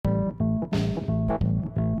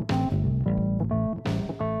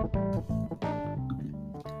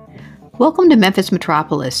Welcome to Memphis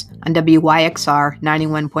Metropolis on WYXR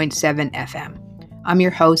 91.7 FM. I'm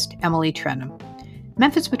your host, Emily Trenum.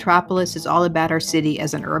 Memphis Metropolis is all about our city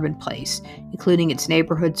as an urban place, including its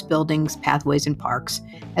neighborhoods, buildings, pathways, and parks,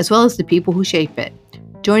 as well as the people who shape it.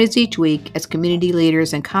 Join us each week as community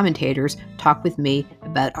leaders and commentators talk with me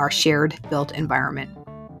about our shared built environment.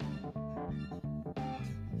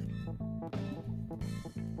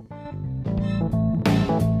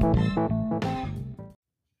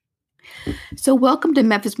 So welcome to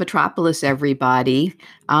Memphis Metropolis, everybody.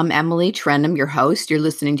 I'm Emily Trenum, your host. You're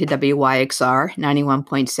listening to WYXR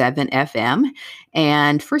 91.7 FM.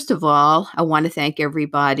 And first of all, I want to thank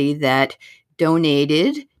everybody that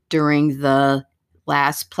donated during the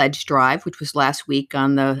last pledge drive, which was last week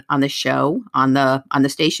on the show, on the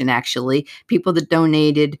station, actually. People that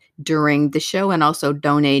donated during the show and also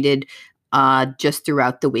donated just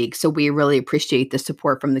throughout the week. So we really appreciate the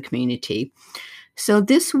support from the community. So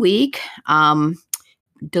this week,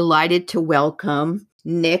 delighted to welcome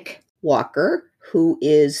Nick Walker, who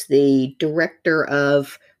is the Director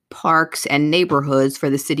of Parks and Neighborhoods for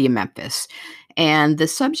the City of Memphis. And the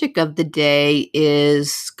subject of the day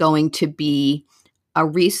is going to be a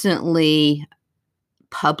recently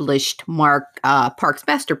published Parks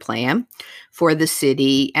Master Plan for the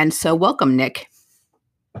city. And so welcome, Nick.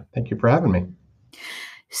 Thank you for having me.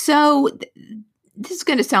 So this is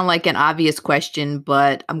going to sound like an obvious question,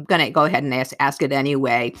 but I'm going to go ahead and ask it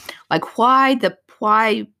anyway. Like, why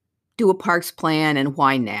do a parks plan and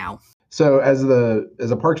why now? So as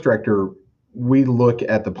a parks director, we look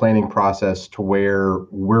at the planning process to where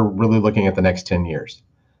we're really looking at the next 10 years.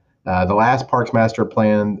 The last Parks Master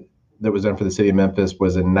Plan that was done for the city of Memphis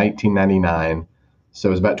was in 1999. So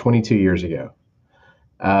it was about 22 years ago.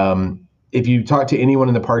 If you talk to anyone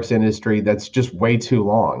in the parks industry, that's just way too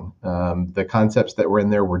long. The concepts that were in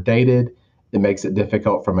there were dated. It makes it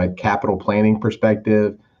difficult from a capital planning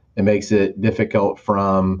perspective. It makes it difficult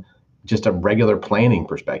from just a regular planning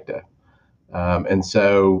perspective. And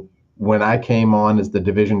so when I came on as the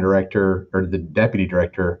division director or the deputy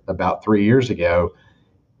director about 3 years ago,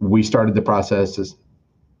 we started the process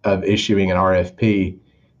of issuing an RFP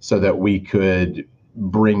so that we could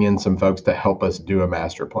bring in some folks to help us do a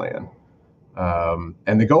master plan.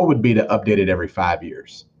 And the goal would be to update it every 5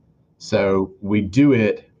 years. So we do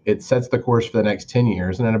it sets the course for the next 10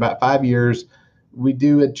 years. And in about 5 years, we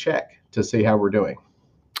do a check to see how we're doing.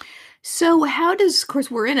 So how does, of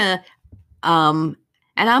course, we're in a, and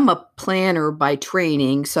I'm a planner by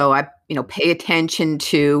training, so I, pay attention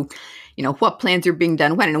to, what plans are being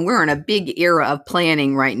done when. And we're in a big era of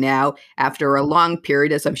planning right now after a long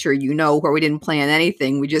period, as I'm sure you know, where we didn't plan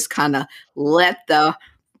anything. We just kind of let the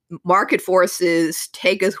market forces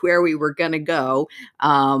take us where we were going to go.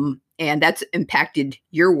 And that's impacted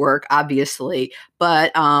your work, obviously.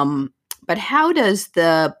 But how does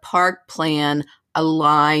the park plan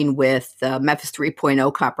align with the Memphis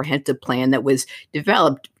 3.0 comprehensive plan that was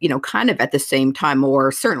developed, kind of at the same time,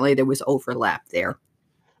 or certainly there was overlap there?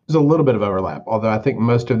 There's a little bit of overlap, although I think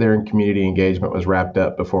most of their community engagement was wrapped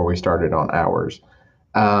up before we started on ours.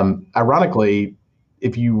 Ironically,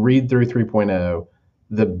 if you read through 3.0,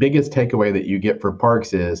 the biggest takeaway that you get for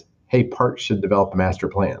parks is, hey, parks should develop a master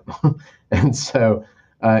plan. And so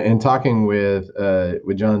in talking with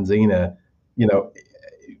John Zena,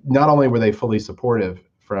 not only were they fully supportive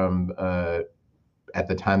from at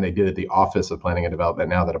the time they did at the Office of Planning and Development,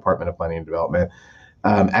 now the Department of Planning and Development,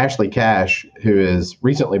 Ashley Cash, who has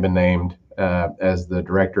recently been named as the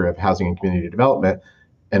Director of Housing and Community Development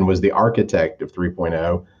and was the architect of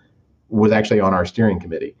 3.0, was actually on our steering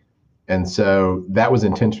committee. And so that was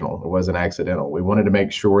intentional. It wasn't accidental. We wanted to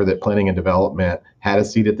make sure that planning and development had a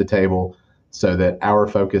seat at the table so that our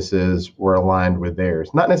focuses were aligned with theirs.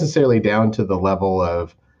 Not necessarily down to the level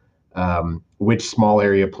of which small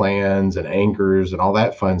area plans and anchors and all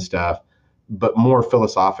that fun stuff, but more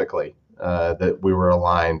philosophically that we were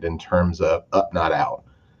aligned in terms of up, not out.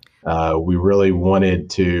 We really wanted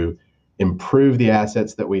to improve the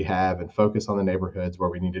assets that we have and focus on the neighborhoods where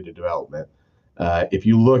we needed a development. If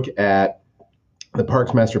you look at the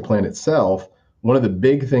Parks Master Plan itself, one of the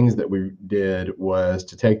big things that we did was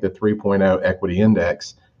to take the 3.0 equity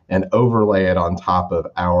index and overlay it on top of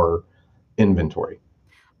our inventory,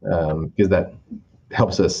 because that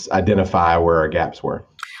helps us identify where our gaps were.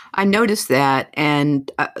 I noticed that and,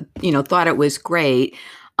 thought it was great.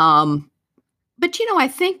 But, I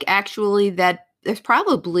think actually that there's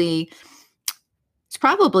probably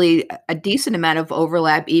a decent amount of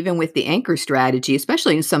overlap even with the anchor strategy,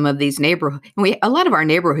 especially in some of these neighborhoods. A lot of our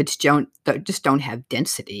neighborhoods just don't have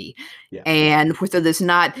density. Yeah. And so there's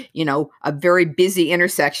not, a very busy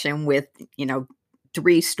intersection with,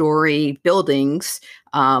 3-story buildings.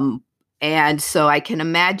 And so I can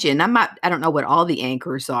imagine, I don't know what all the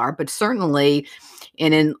anchors are, but certainly,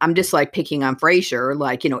 I'm just like picking on Fraser,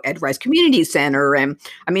 like, Ed Rice Community Center. And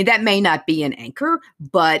I mean, that may not be an anchor,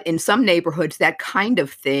 but in some neighborhoods, that kind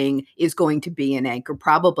of thing is going to be an anchor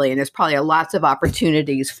probably. And there's probably lots of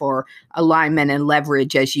opportunities for alignment and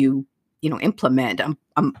leverage as you implement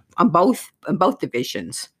on both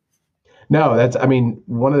divisions. No,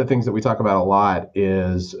 one of the things that we talk about a lot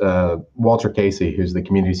is Walter Casey, who's the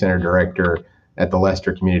community center director at the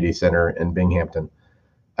Lester Community Center in Binghamton,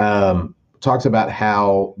 talks about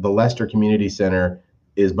how the Lester Community Center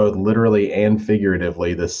is both literally and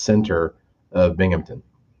figuratively the center of Binghamton.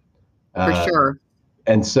 For sure.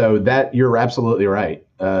 And so that you're absolutely right.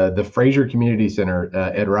 The Fraser Community Center,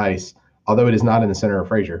 Ed Rice, although it is not in the center of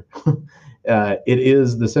Fraser, it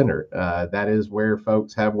is the center. That is where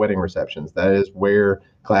folks have wedding receptions. That is where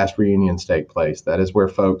class reunions take place. That is where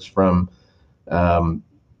folks from the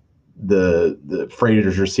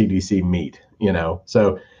Fraser CDC meet.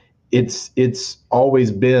 So it's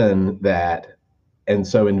always been that, and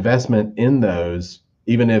so investment in those,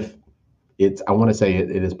 even if I want to say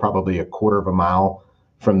it is probably a quarter of a mile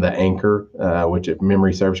from the anchor, which, if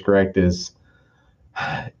memory serves correct, it's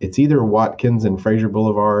either Watkins and Fraser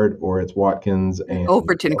Boulevard, or it's Watkins and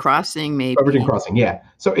Overton Crossing, maybe. Overton Crossing, yeah.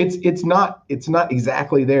 So it's not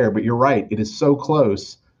exactly there, but you're right. It is so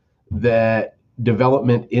close that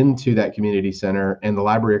development into that community center and the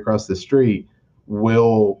library across the street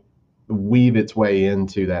will weave its way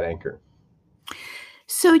into that anchor.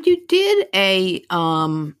 So you did a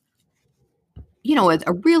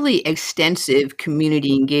really extensive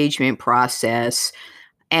community engagement process,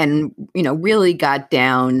 and really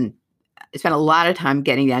spent a lot of time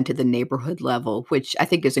getting down to the neighborhood level, which I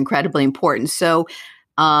think is incredibly important. So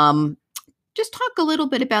just talk a little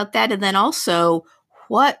bit about that, and then also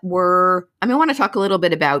I want to talk a little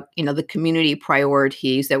bit about the community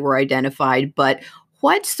priorities that were identified, but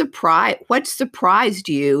what surprised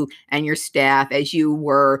you and your staff as you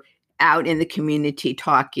were out in the community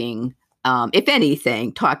talking, if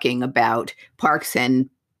anything, talking about parks and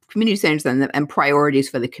community centers and priorities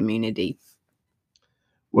for the community?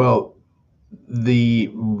 Well, the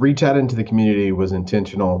reach out into the community was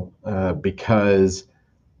intentional because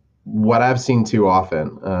what I've seen too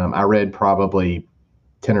often, I read probably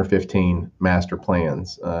 10 or 15 master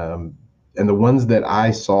plans, and the ones that I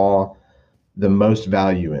saw the most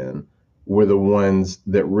value in were the ones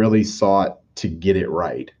that really sought to get it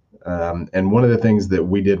right. And one of the things that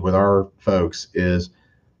we did with our folks is,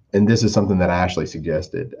 and this is something that Ashley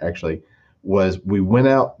suggested, was we went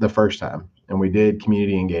out the first time and we did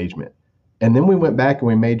community engagement. And then we went back and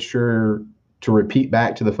we made sure to repeat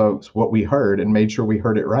back to the folks what we heard and made sure we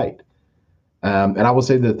heard it right. And I will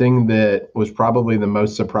say the thing that was probably the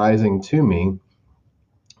most surprising to me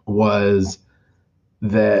was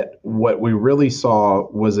that what we really saw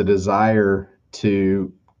was a desire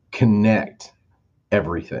to connect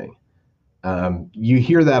everything. You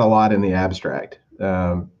hear that a lot in the abstract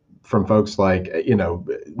from folks like,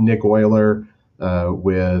 Nick Euler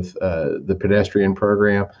with the pedestrian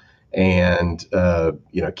program, and,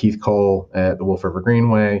 Keith Cole at the Wolf River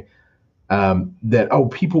Greenway, that,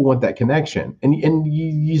 people want that connection. And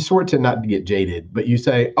you sort to not to get jaded, but you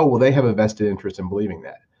say, well, they have a vested interest in believing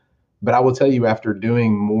that. But I will tell you, after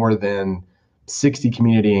doing more than 60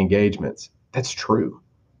 community engagements, that's true.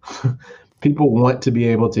 People want to be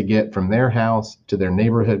able to get from their house to their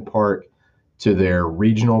neighborhood park, to their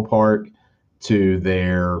regional park, to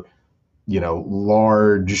their,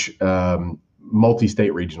 large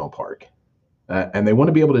multi-state regional park. And they want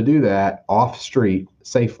to be able to do that off street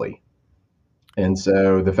safely. And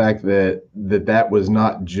so the fact that was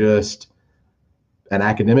not just an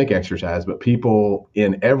academic exercise, but people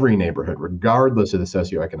in every neighborhood, regardless of the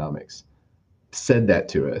socioeconomics, said that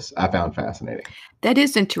to us, I found fascinating. That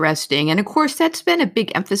is interesting. And of course, that's been a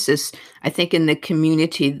big emphasis, I think, in the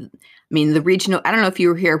community. I mean, the regional, I don't know if you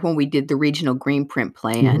were here when we did the regional Greenprint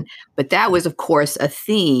plan, but that was, of course, a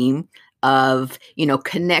theme of,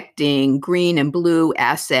 connecting green and blue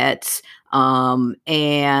assets.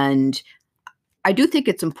 And I do think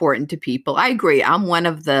it's important to people. I agree. I'm one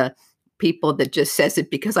of the people that just says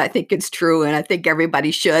it because I think it's true, and I think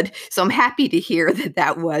everybody should. So I'm happy to hear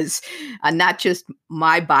that was not just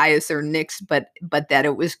my bias or Nick's, but that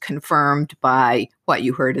it was confirmed by what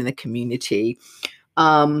you heard in the community.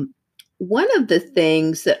 One of the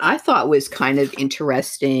things that I thought was kind of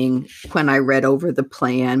interesting when I read over the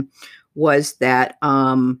plan was that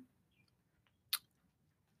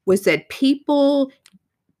people,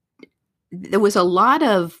 there was a lot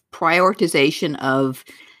of prioritization of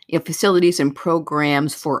facilities and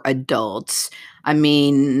programs for adults. I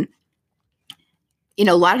mean,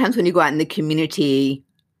 a lot of times when you go out in the community,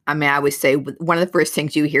 I mean, I would say one of the first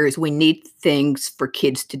things you hear is we need things for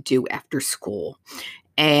kids to do after school.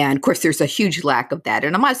 And of course, there's a huge lack of that.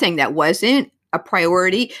 And I'm not saying that wasn't a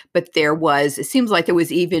priority, but it seems like there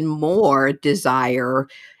was even more desire.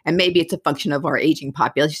 And maybe it's a function of our aging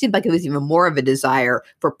population. It seemed like it was even more of a desire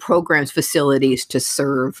for programs, facilities to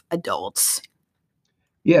serve adults.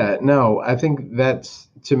 Yeah, no, I think that's,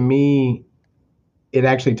 to me, it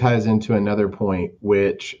actually ties into another point,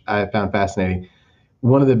 which I found fascinating.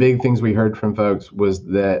 One of the big things we heard from folks was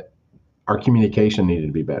that our communication needed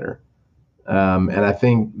to be better. And I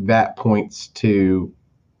think that points to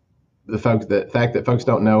the fact that folks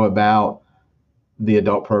don't know about the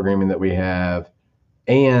adult programming that we have,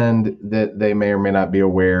 and that they may or may not be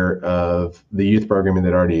aware of the youth programming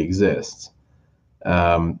that already exists.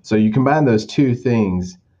 So you combine those two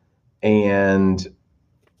things, and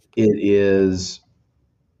it is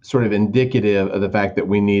sort of indicative of the fact that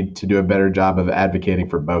we need to do a better job of advocating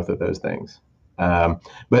for both of those things.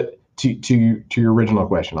 But to your original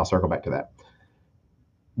question, I'll circle back to that.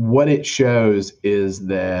 What it shows is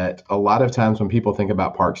that a lot of times when people think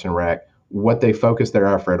about Parks and Rec, what they focus their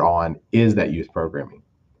effort on is that youth programming.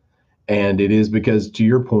 And it is because, to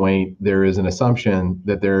your point, there is an assumption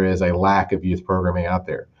that there is a lack of youth programming out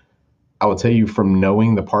there. I will tell you, from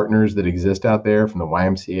knowing the partners that exist out there, from the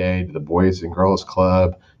YMCA to the Boys and Girls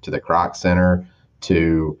Club to the Kroc Center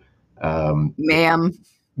to Ma'am,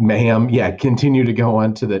 yeah, continue to go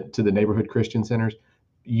on to the neighborhood Christian centers.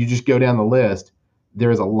 You just go down the list.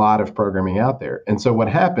 There's a lot of programming out there. And so what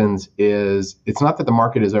happens is, it's not that the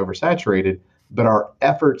market is oversaturated, but our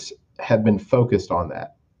efforts have been focused on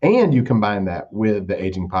that. And you combine that with the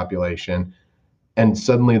aging population, and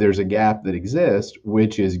suddenly there's a gap that exists,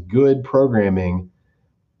 which is good programming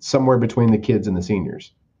somewhere between the kids and the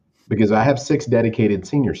seniors. Because I have 6 dedicated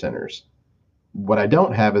senior centers. What I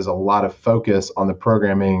don't have is a lot of focus on the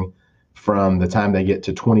programming from the time they get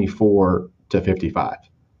to 24 to 55.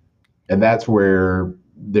 And that's where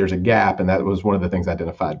there's a gap. And that was one of the things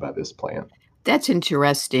identified by this plan. That's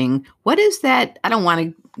interesting. What is that? I don't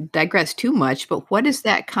want to digress too much, but what is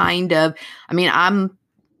that kind of? I mean, of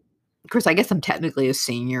course, I guess I'm technically a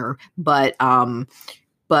senior, but I'm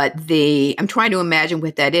trying to imagine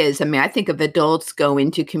what that is. I mean, I think of adults go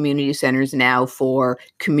into community centers now for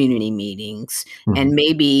community meetings and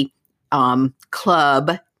maybe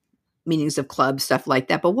club meetings of clubs, stuff like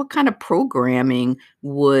that. But what kind of programming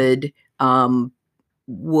would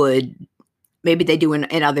maybe they do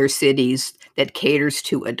in other cities that caters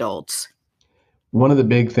to adults? One of the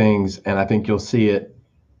big things, and I think you'll see it,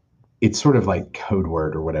 it's sort of like code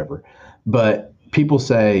word or whatever, but people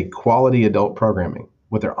say quality adult programming.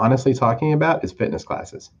 What they're honestly talking about is fitness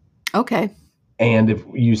classes. Okay. And if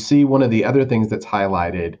you see one of the other things that's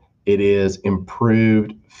highlighted, it is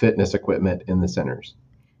improved fitness equipment in the centers.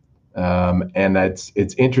 And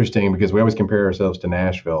it's interesting because we always compare ourselves to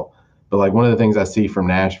Nashville, but like one of the things I see from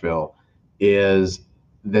Nashville is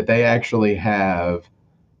that they actually have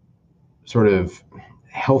sort of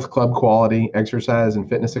health club quality exercise and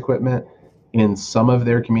fitness equipment in some of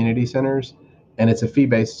their community centers, and it's a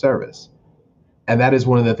fee-based service. And that is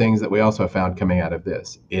one of the things that we also found coming out of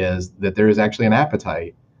this, is that there is actually an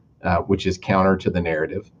appetite, which is counter to the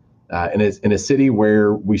narrative. And it's in a city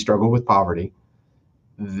where we struggle with poverty,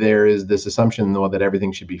 there is this assumption, though, that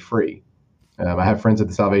everything should be free. I have friends at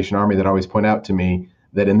the Salvation Army that always point out to me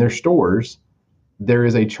that in their stores, there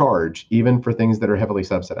is a charge even for things that are heavily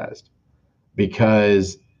subsidized.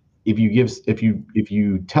 Because if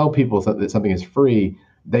you tell people that something is free,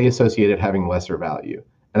 they associate it having lesser value.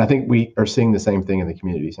 And I think we are seeing the same thing in the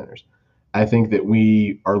community centers. I think that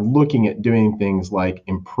we are looking at doing things like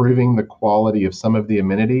improving the quality of some of the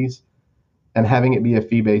amenities and having it be a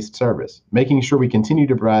fee-based service, making sure we continue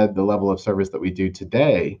to provide the level of service that we do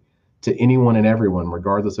today to anyone and everyone,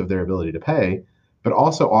 regardless of their ability to pay, but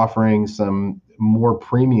also offering some more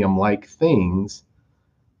premium-like things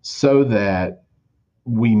so that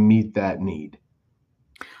we meet that need.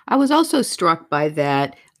 I was also struck by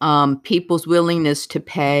that, people's willingness to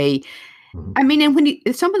pay. I mean,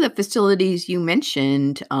 and some of the facilities you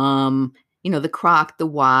mentioned, the Kroc, the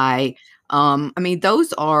Y, I mean,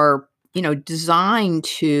 those are, designed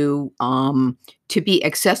to be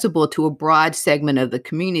accessible to a broad segment of the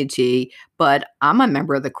community. But I'm a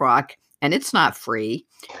member of the Kroc, and it's not free.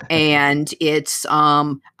 And it's,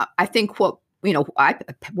 I think what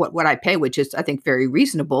I pay, which is I think very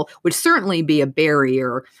reasonable, would certainly be a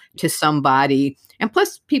barrier to somebody. And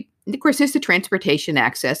plus, of course, there's the transportation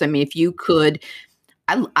access. I mean, if you could,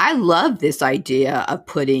 I love this idea of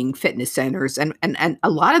putting fitness centers and a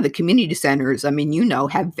lot of the community centers, I mean,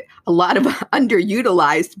 have a lot of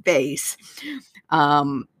underutilized space.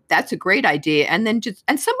 That's a great idea. And then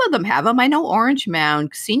and some of them have them. I know Orange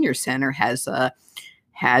Mound Senior Center has a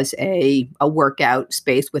workout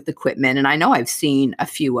space with equipment, and I know I've seen a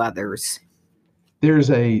few others. There's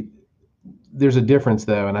a difference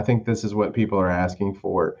though, and I think this is what people are asking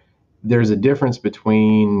for. There's a difference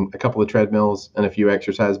between a couple of treadmills and a few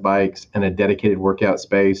exercise bikes and a dedicated workout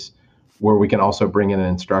space where we can also bring in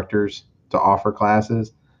instructors to offer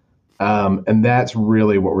classes. And that's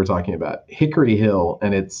really what we're talking about. Hickory Hill,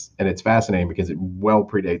 and it's fascinating because it well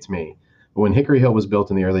predates me. But when Hickory Hill was built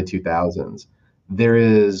in the early 2000s, there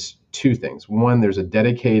is two things. One, there's a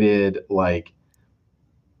dedicated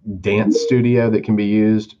dance studio that can be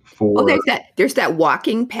used for. Oh, there's that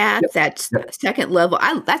walking path. Yep, that's second level.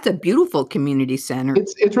 That's a beautiful community center.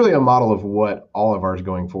 It's really a model of what all of ours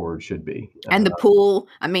going forward should be. And the pool.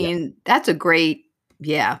 I mean, that's a great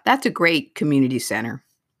community center.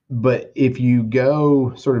 But if you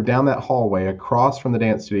go sort of down that hallway across from the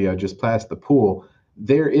dance studio, just past the pool,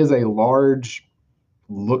 there is a large,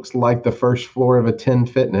 looks like the first floor of a 10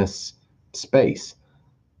 Fitness space.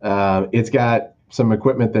 It's got some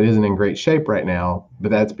equipment that isn't in great shape right now,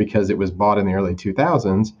 but that's because it was bought in the early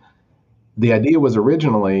 2000s. The idea was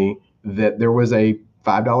originally that there was a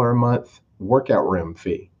 $5 a month workout room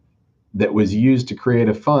fee that was used to create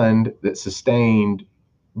a fund that sustained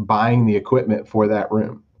buying the equipment for that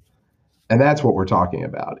room. And that's what we're talking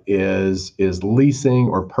about is leasing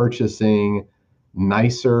or purchasing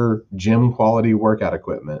nicer gym quality workout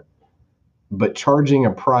equipment, but charging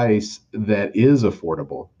a price that is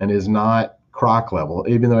affordable and is not Croc level,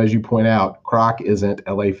 even though, as you point out, Croc isn't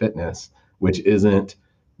LA Fitness, which isn't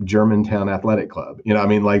Germantown Athletic Club. I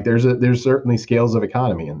mean, there's certainly scales of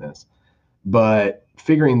economy in this, but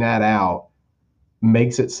figuring that out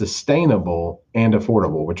makes it sustainable and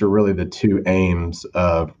affordable, which are really the two aims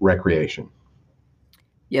of recreation.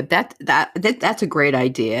 Yeah, that's a great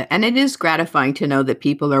idea. And it is gratifying to know that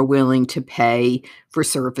people are willing to pay for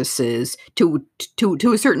services to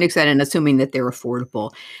a certain extent, and assuming that they're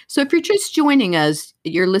affordable. So if you're just joining us,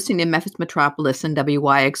 you're listening to Memphis Metropolis and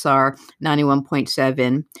WYXR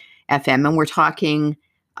 91.7 FM, and we're talking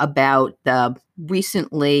about the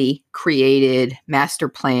recently created master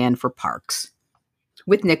plan for parks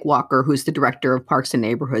with Nick Walker, who's the director of Parks and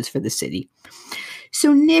Neighborhoods for the city.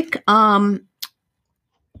 So Nick,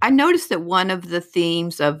 I noticed that one of the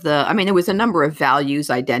themes of there was a number of values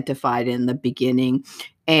identified in the beginning,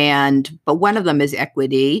 but one of them is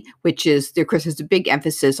equity, which is, of course, there's a big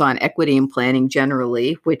emphasis on equity and planning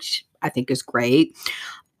generally, which I think is great.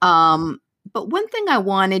 But one thing I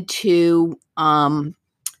wanted to, a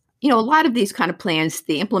lot of these kind of plans,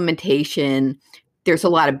 the implementation, there's a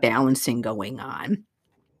lot of balancing going on.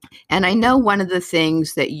 And I know one of the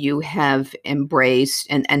things that you have embraced,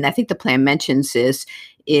 and I think the plan mentions this,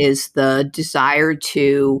 is the desire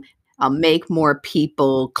to make more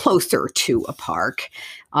people closer to a park.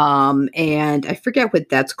 And I forget what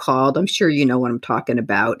that's called. I'm sure you know what I'm talking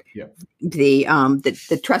about. Yeah.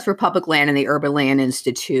 The Trust for Public Land and the Urban Land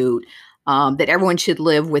Institute, that everyone should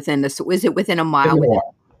live within within a mile?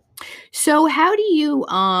 So how do you,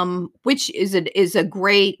 which is a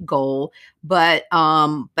great goal, but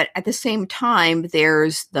at the same time,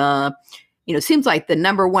 there's seems like the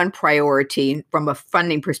number one priority from a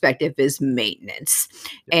funding perspective is maintenance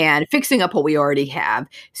and fixing up what we already have.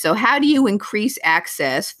 So how do you increase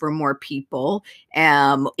access for more people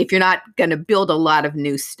if you're not going to build a lot of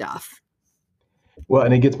new stuff? Well,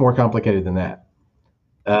 and it gets more complicated than that.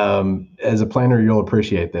 As a planner, you'll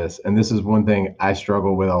appreciate this. And this is one thing I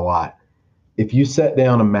struggle with a lot. If you set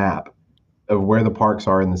down a map of where the parks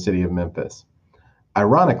are in the city of Memphis,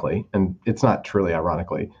 ironically, and it's not truly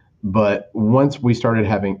ironically, but once we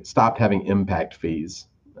stopped having impact fees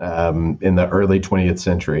in the early 20th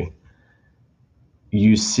century,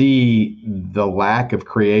 you see the lack of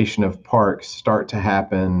creation of parks start to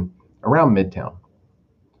happen around Midtown.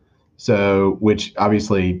 So, which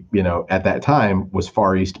obviously, at that time was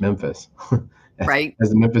far east Memphis. Right.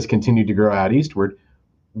 As the Memphis continued to grow out eastward,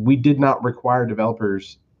 we did not require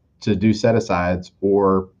developers to do set-asides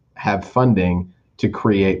or have funding to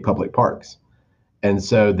create public parks. And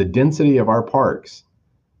so the density of our parks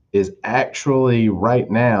is actually right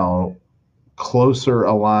now closer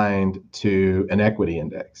aligned to an equity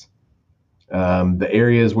index. The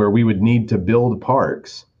areas where we would need to build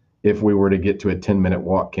parks if we were to get to a 10-minute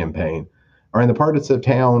walk campaign are in the parts of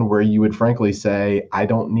town where you would frankly say, I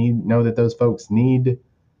don't know that those folks need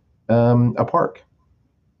a park.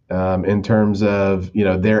 in terms of,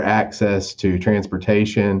 their access to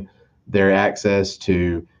transportation, their access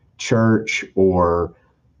to church or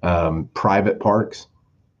private parks.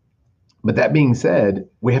 But that being said,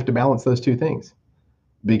 we have to balance those two things,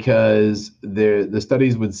 because the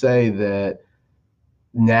studies would say that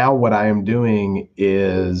now what I am doing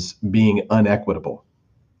is being unequitable,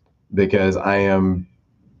 because I'm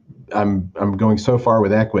going so far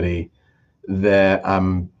with equity that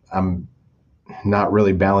I'm not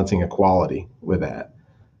really balancing equality with that.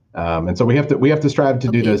 And so we have to strive to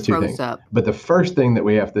do those two things. Up. But the first thing that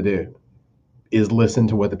we have to do is listen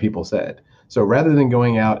to what the people said. So rather than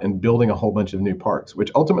going out and building a whole bunch of new parks,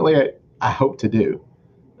 which ultimately I hope to do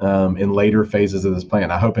in later phases of this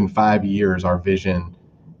plan, I hope in 5 years our vision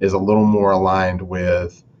is a little more aligned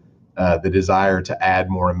with the desire to add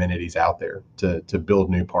more amenities out there to build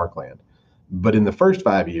new parkland. But in the first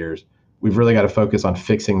 5 years, we've really got to focus on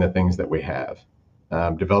fixing the things that we have,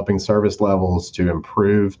 developing service levels to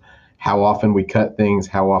improve how often we cut things,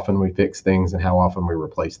 how often we fix things, and how often we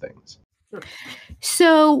replace things.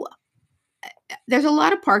 So there's a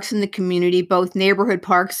lot of parks in the community, both neighborhood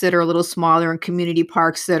parks that are a little smaller and community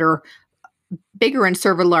parks that are bigger and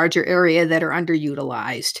serve a larger area that are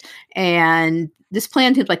underutilized. And this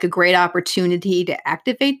plan seems like a great opportunity to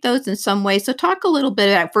activate those in some way. So talk a little bit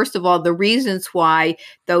about, first of all, the reasons why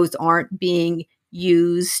those aren't being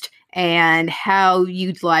used and how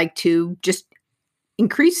you'd like to just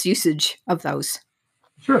increase usage of those.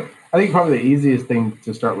 Sure. I think probably the easiest thing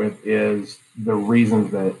to start with is the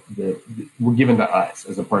reasons that were given to us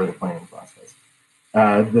as a part of the planning process.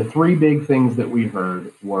 The three big things that we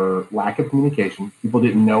heard were lack of communication. People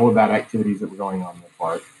didn't know about activities that were going on in the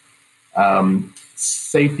park.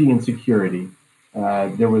 Safety and security.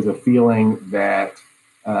 There was a feeling that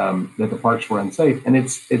the parks were unsafe. And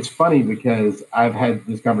it's funny because I've had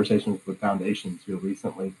this conversation with foundations here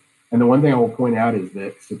recently. And the one thing I will point out is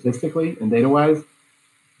that statistically and data-wise,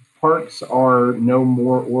 parks are no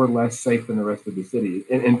more or less safe than the rest of the city.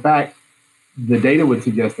 In fact, the data would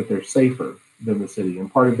suggest that they're safer than the city.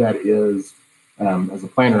 And part of that is, as a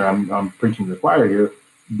planner, I'm preaching to the choir here,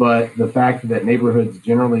 but the fact that neighborhoods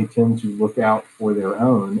generally tend to look out for their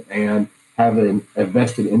own and have a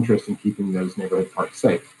vested interest in keeping those neighborhood parks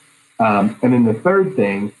safe. And then the third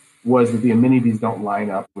thing was that the amenities don't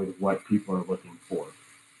line up with what people are looking for.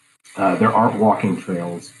 There aren't walking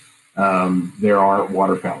trails. There aren't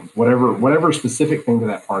water fountains, whatever specific thing to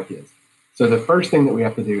that park is. So the first thing that we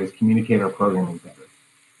have to do is communicate our programming better.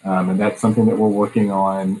 And that's something that we're working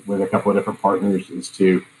on with a couple of different partners, is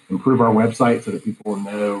to improve our website so that people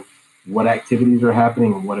know what activities are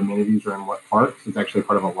happening and what amenities are in what parks. It's actually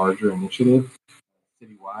part of a larger initiative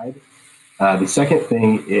citywide. The second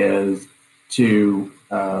thing is to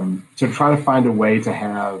try to find a way to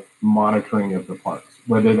have monitoring of the parks,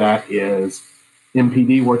 whether that is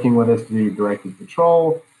MPD working with us to do directed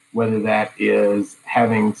patrol, whether that is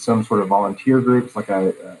having some sort of volunteer groups, like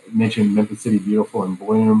I mentioned, Memphis City Beautiful and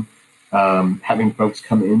Bloom, having folks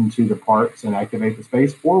come into the parks and activate the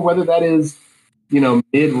space, or whether that is,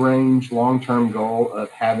 mid-range, long-term goal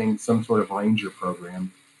of having some sort of ranger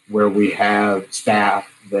program where we have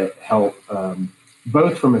staff that help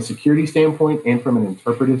both from a security standpoint and from an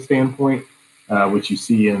interpretive standpoint, which you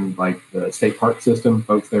see in like the state park system,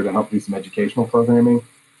 folks there to help do some educational programming,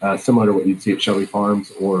 similar to what you'd see at Shelby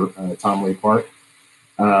Farms or Tom Lee Park.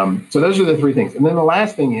 So those are the three things. And then the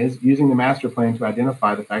last thing is using the master plan to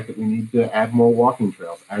identify the fact that we need to add more walking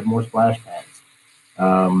trails, add more splash pads,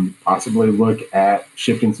 possibly look at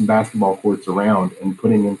shifting some basketball courts around and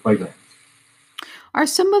putting in playgrounds. Are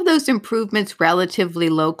some of those improvements relatively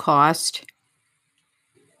low cost?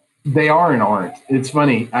 They are and aren't. It's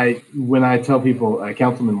funny. When I tell people,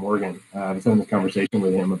 Councilman Morgan, I was having this conversation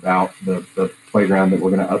with him about the playground that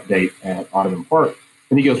we're going to update at Audubon Park.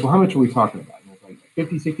 And he goes, well, how much are we talking about? And it's like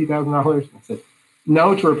 $50,000, $60,000. I said,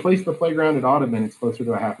 no, to replace the playground at Audubon, it's closer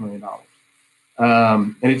to $500,000.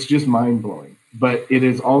 And it's just mind blowing. But it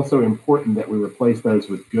is also important that we replace those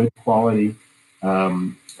with good quality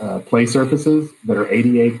play surfaces that are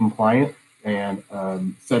ADA compliant and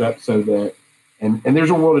set up so that, and there's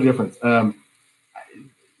a world of difference.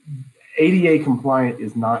 ADA compliant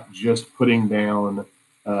is not just putting down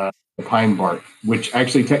the pine bark, which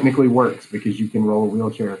actually technically works because you can roll a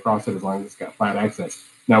wheelchair across it as long as it's got flat access.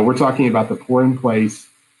 Now we're talking about the pour in place,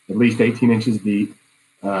 at least 18 inches deep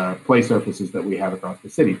play surfaces that we have across the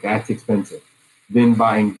city. That's expensive. Then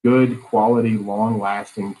buying good quality, long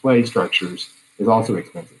lasting play structures is also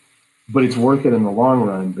expensive, but it's worth it in the long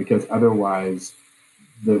run because otherwise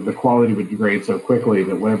the quality would degrade so quickly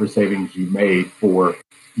that whatever savings you made for,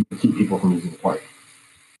 you keep people from using the park.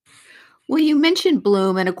 Well, you mentioned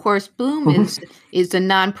Bloom, and of course, Bloom is a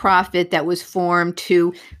nonprofit that was formed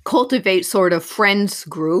to cultivate sort of friends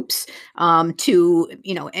groups, to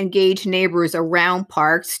engage neighbors around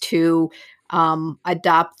parks to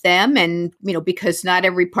adopt them, and because not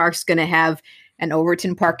every park's going to have an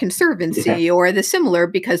Overton Park Conservancy or the similar,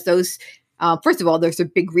 because those, first of all, there's a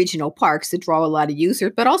big regional parks that draw a lot of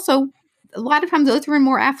users, but also a lot of times those are in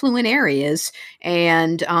more affluent areas.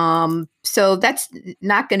 And so that's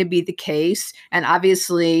not going to be the case. And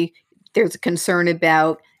obviously, there's a concern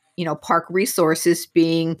about, park resources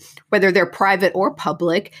being, whether they're private or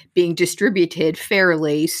public, being distributed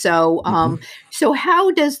fairly. So, so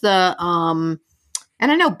how does the,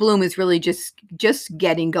 and I know Bloom is really just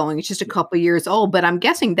getting going. It's just a couple years old, but I'm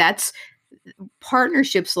guessing that's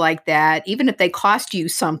partnerships like that, even if they cost you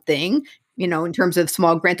something, in terms of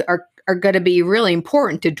small grants, are going to be really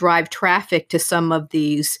important to drive traffic to some of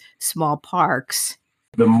these small parks.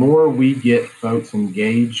 The more we get folks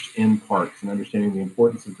engaged in parks and understanding the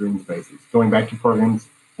importance of green spaces, going back to programs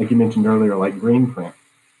like you mentioned earlier, like Greenprint,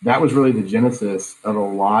 that was really the genesis of a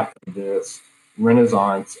lot of this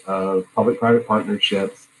renaissance of public-private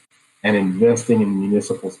partnerships and investing in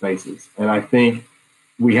municipal spaces. And I think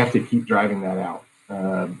we have to keep driving that out.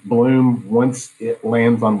 Bloom, once it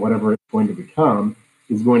lands on whatever it's going to become,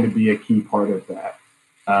 is going to be a key part of that.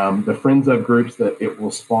 The friends of groups that it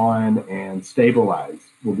will spawn and stabilize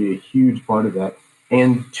will be a huge part of that.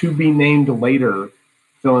 And to be named later,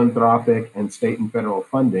 philanthropic and state and federal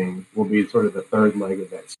funding will be sort of the third leg of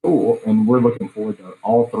that stool. And we're looking forward to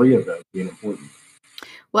all three of those being important.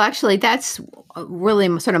 Well, actually, that's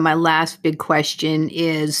really sort of my last big question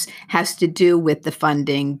has to do with the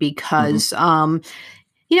funding, because,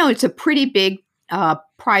 it's a pretty big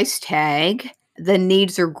price tag. The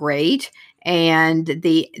needs are great. And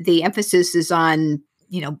the emphasis is on,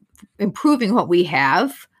 improving what we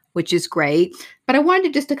have, which is great. But I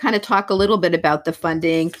wanted just to kind of talk a little bit about the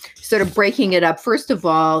funding, sort of breaking it up. First of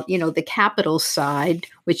all, the capital side,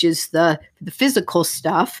 which is the physical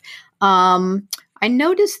stuff. I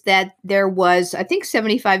noticed that there was, I think,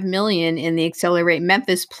 $75 million in the Accelerate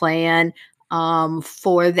Memphis plan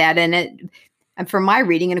for that. And from my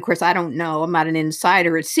reading, and of course, I don't know, I'm not an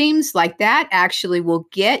insider, it seems like that actually will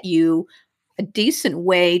get you a decent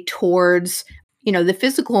way towards, the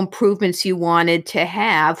physical improvements you wanted to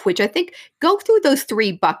have, which I think go through those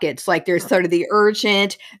three buckets. Like there's sort of the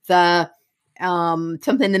urgent, the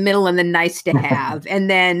something in the middle, and the nice to have, and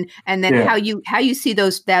then how you see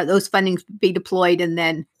those fundings be deployed, and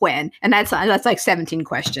then when. And that's like 17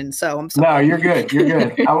 questions. So I'm sorry. No, you're good. You're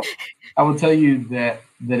good. I will tell you that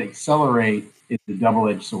Accelerate is a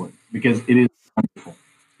double-edged sword, because it is wonderful.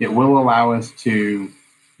 It will allow us to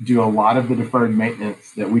do a lot of the deferred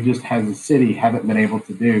maintenance that we just as a city haven't been able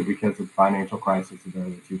to do because of the financial crisis of the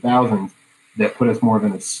early 2000s that put us more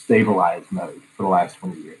in a stabilized mode for the last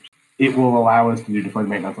 20 years. It will allow us to do deferred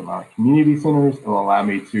maintenance on our community centers. It will allow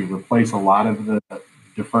me to replace a lot of the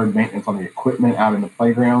deferred maintenance on the equipment out in the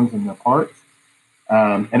playgrounds and the parks.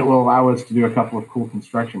 And it will allow us to do a couple of cool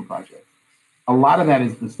construction projects. A lot of that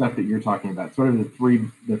is the stuff that you're talking about. Sort of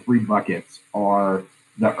the three buckets are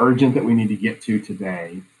the urgent that we need to get to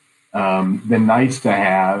today, the nice to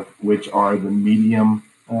have, which are the medium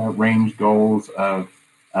range goals of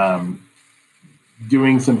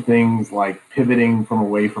doing some things like pivoting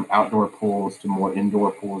away from outdoor pools to more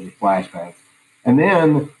indoor pools or splash pads. And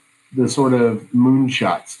then the sort of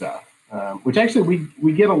moonshot stuff, which actually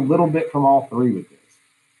we get a little bit from all three with this,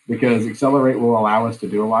 because Accelerate will allow us to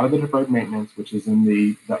do a lot of the deferred maintenance, which is in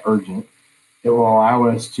the urgent. It will allow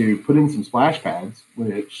us to put in some splash pads,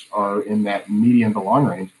 which are in that medium to long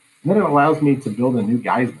range. And then it allows me to build a new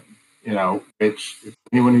Geisman, which if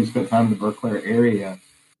anyone who's spent time in the Berkeley area,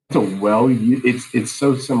 it's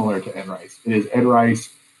so similar to Ed Rice. It is Ed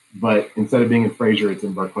Rice, but instead of being in Fraser, it's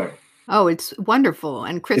in Berkeley. Oh, it's wonderful.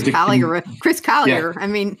 And Chris Collier, yeah. I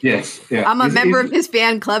mean, yes, yeah. I'm a member of his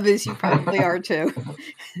fan club, as you probably are too.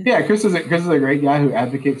 Yeah, Chris is a great guy who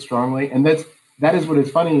advocates strongly. And that is what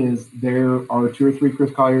is funny is there are 2 or 3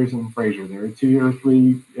 Chris Colliers in Fraser. There are 2 or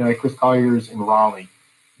 3 Chris Colliers in Raleigh.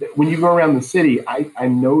 When you go around the city, I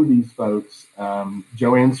know these folks,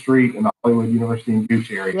 Joanne Street in the Hollywood University and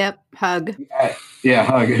Gooch area. Yep, Hug.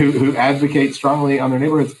 Hug, who advocate strongly on their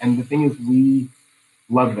neighborhoods. And the thing is, we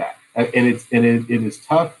love that. And it is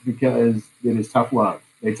tough because it is tough love.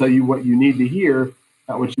 They tell you what you need to hear,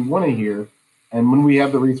 not what you want to hear. And when we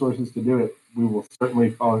have the resources to do it, we will certainly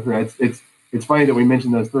follow through. It's funny that we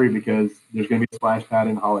mentioned those 3 because there's going to be a splash pad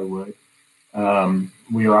in Hollywood.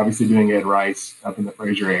 We are obviously doing Ed Rice up in the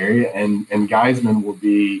Fraser area, and Geisman will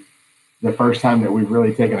be the first time that we've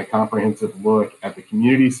really taken a comprehensive look at the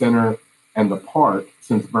community center and the park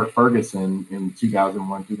since Burt Ferguson in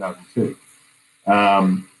 2001, 2002.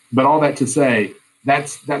 But all that to say,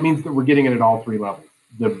 that means that we're getting it at all three levels.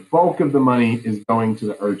 The bulk of the money is going to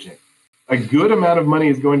the urgent. A good amount of money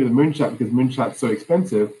is going to the moonshot because moonshot's so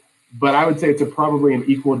expensive, but I would say it's probably an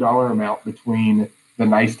equal dollar amount between the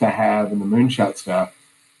nice to have and the moonshot stuff.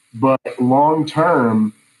 But long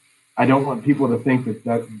term, I don't want people to think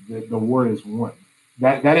that the war is won.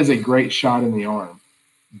 That is a great shot in the arm,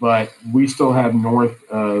 but we still have north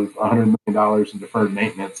of $100 million in deferred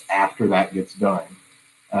maintenance after that gets done.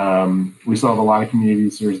 We still have a lot of community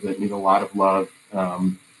centers that need a lot of love,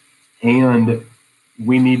 and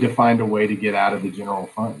we need to find a way to get out of the general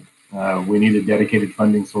fund. We need a dedicated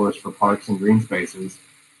funding source for parks and green spaces,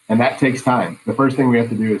 and that takes time. The first thing we have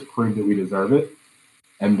to do is prove that we deserve it,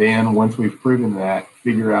 and then once we've proven that,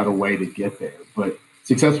 figure out a way to get there. But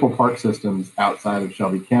successful park systems outside of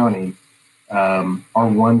Shelby County are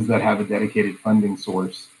ones that have a dedicated funding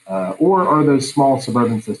source, or are those small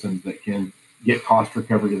suburban systems that can get cost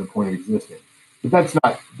recovery to the point of existing.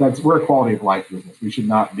 But we're a quality of life business. We should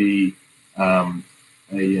not be an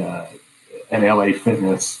LA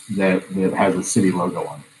Fitness that has a city logo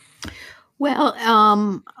on it. Well,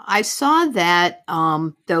 I saw that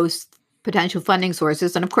those potential funding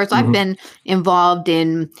sources, and of course, I've been involved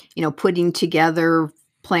in putting together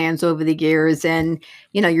plans over the years, and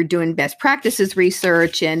you're doing best practices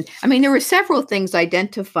research, and I mean there were several things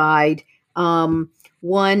identified.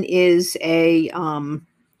 One is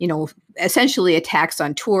essentially a tax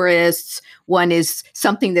on tourists. One is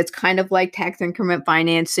something that's kind of like tax increment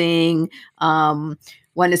financing. One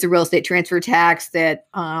is a real estate transfer tax that,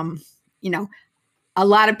 a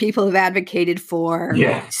lot of people have advocated for.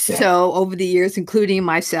 Yeah. So over the years, including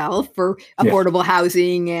myself, for affordable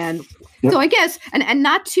housing. And so I guess, and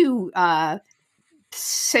not to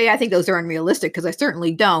say I think those are unrealistic, because I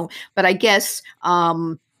certainly don't, but I guess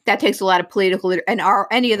that takes a lot of political, and are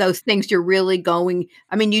any of those things you're really going,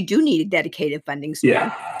 I mean, you do need a dedicated funding source.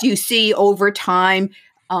 Yeah. Do you see over time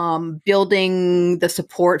building the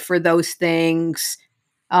support for those things?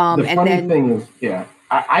 The funny thing is,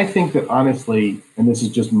 I think that honestly, and this is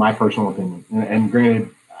just my personal opinion, and granted,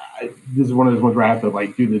 this is one of those ones where I have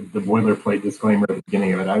to do the boilerplate disclaimer at the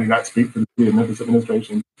beginning of it. I do not speak for the City of Memphis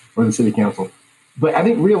administration or the City Council, but I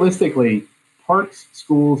think realistically, parks,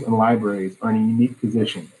 schools, and libraries are in a unique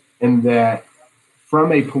position in that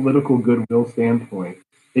from a political goodwill standpoint,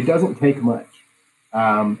 it doesn't take much.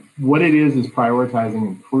 What it is prioritizing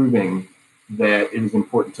and proving that it is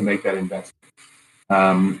important to make that investment.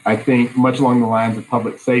 I think much along the lines of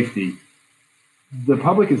public safety, the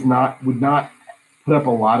public would not put up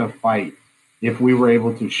a lot of fight if we were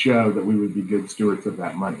able to show that we would be good stewards of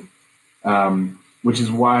that money. Which is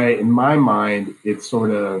why, in my mind, it's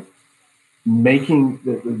sort of making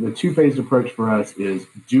the two-phased approach for us is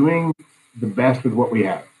doing the best with what we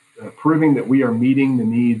have, proving that we are meeting the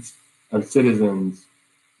needs of citizens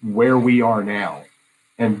where we are now,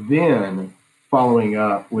 and then following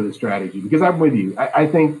up with a strategy. Because I'm with you. I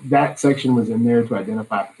think that section was in there to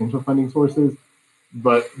identify potential funding sources,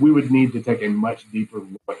 but we would need to take a much deeper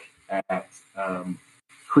look at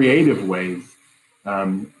creative ways,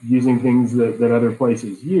 using things that other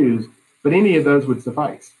places use, but any of those would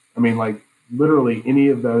suffice. I mean, literally any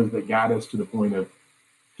of those that got us to the point of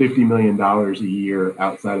 $50 million a year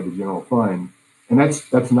outside of the general fund. And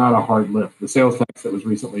that's not a hard lift. The sales tax that was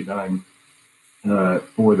recently done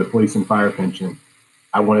for the police and fire pension,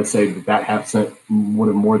 I want to say that $0.50 would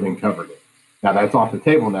have more than covered it. Now that's off the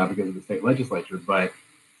table now because of the state legislature, but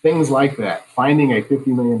things like that, finding a $50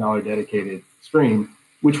 million dedicated stream,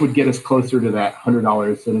 which would get us closer to that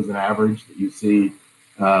 $100 citizen average that you see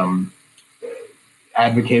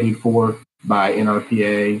advocated for by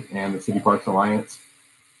NRPA and the City Parks Alliance.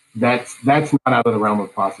 That's not out of the realm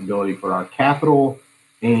of possibility for our capital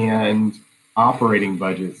and operating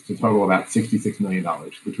budgets to total about $66 million,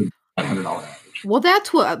 which would be that $100 average. Well,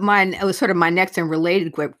 that's what it was sort of my next and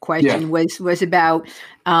related question was about,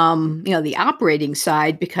 the operating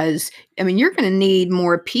side, because I mean, you're going to need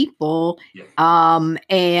more people,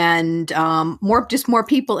 and more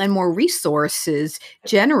people and more resources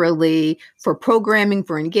generally for programming,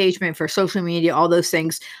 for engagement, for social media, all those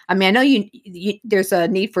things. I mean, I know there's a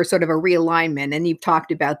need for sort of a realignment, and you've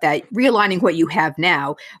talked about that, realigning what you have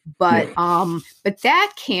now, but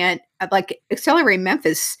that can't, like Accelerate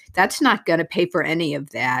Memphis, that's not going to pay for any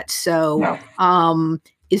of that. So,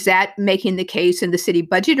 is that making the case in the city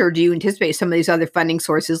budget, or do you anticipate some of these other funding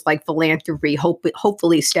sources like philanthropy,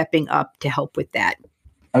 hopefully stepping up to help with that?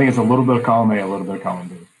 I think it's a little bit of column A, a little bit of column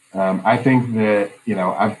B. I think that,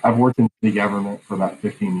 I've worked in city government for about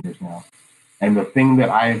 15 years now. And the thing that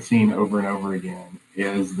I have seen over and over again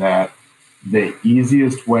is that the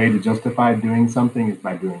easiest way to justify doing something is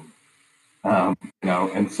by doing it.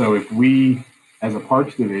 And so if we, as a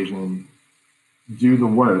parks division, do the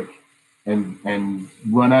work and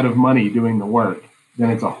run out of money doing the work,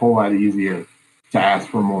 then it's a whole lot easier to ask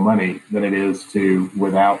for more money than it is to,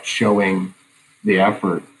 without showing the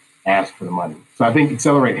effort, ask for the money. So I think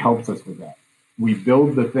Accelerate helps us with that. We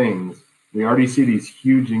build the things. We already see these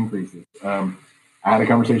huge increases. I had a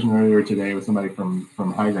conversation earlier today with somebody from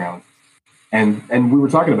High Ground, and we were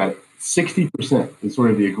talking about it. 60% is sort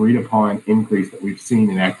of the agreed upon increase that we've seen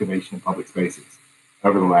in activation in public spaces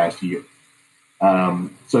over the last year.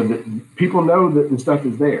 So that people know that the stuff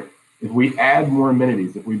is there. If we add more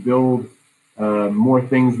amenities, if we build more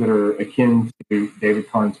things that are akin to David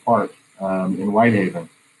Carnes Park in Whitehaven,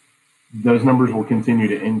 those numbers will continue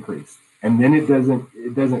to increase. And then it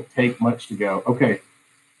doesn't take much to go, okay,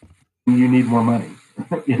 you need more money.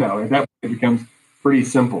 At that point it becomes pretty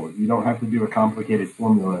simple. You don't have to do a complicated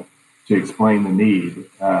formula to explain the need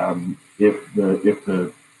if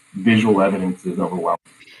the visual evidence is overwhelming.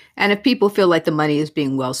 And if people feel like the money is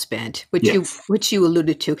being well spent, which you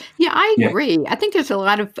alluded to. Yeah, I agree. I think there's a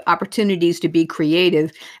lot of opportunities to be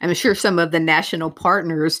creative. I'm sure some of the national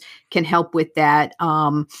partners can help with that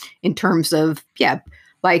in terms of,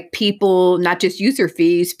 like people, not just user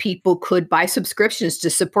fees, people could buy subscriptions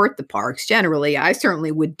to support the parks. Generally, I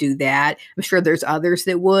certainly would do that. I'm sure there's others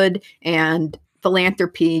that would. And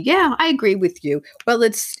philanthropy. Yeah, I agree with you. Well,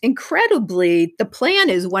 it's the plan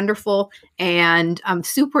is wonderful, and I'm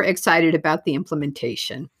super excited about the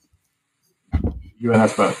implementation. You and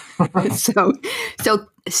us both.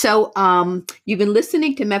 So, you've been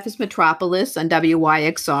listening to Memphis Metropolis on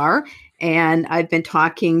WYXR, and I've been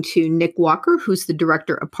talking to Nick Walker, who's the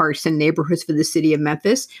Director of Parks and Neighborhoods for the City of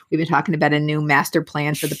Memphis. We've been talking about a new master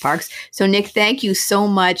plan for the parks. So, Nick, thank you so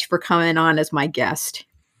much for coming on as my guest.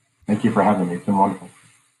 Thank you for having me. It's been wonderful.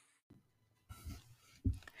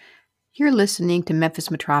 You're listening to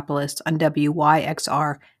Memphis Metropolis on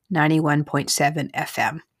WYXR 91.7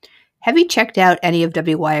 FM. Have you checked out any of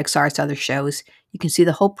WYXR's other shows? You can see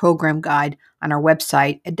the whole program guide on our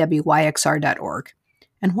website at wyxr.org.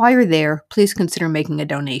 And while you're there, please consider making a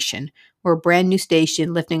donation. We're a brand new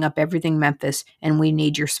station lifting up everything Memphis, and we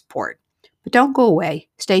need your support. But don't go away.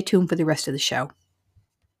 Stay tuned for the rest of the show.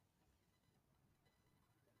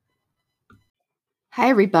 Hi,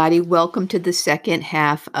 everybody. Welcome to the second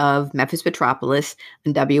half of Memphis Metropolis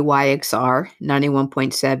on WYXR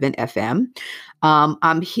 91.7 FM.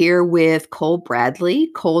 I'm here with Cole Bradley.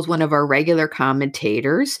 Cole's one of our regular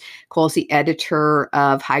commentators. Cole's the editor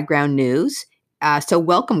of High Ground News. So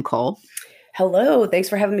welcome, Cole. Hello. Thanks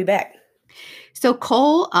for having me back. So,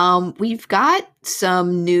 Cole, we've got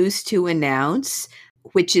some news to announce,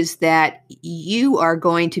 which is that you are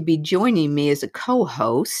going to be joining me as a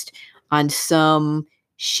co-host on some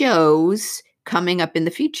shows coming up in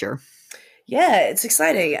the future. Yeah, it's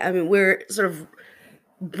exciting. I mean, we're sort of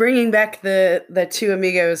bringing back the two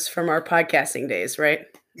amigos from our podcasting days, right?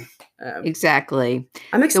 Exactly.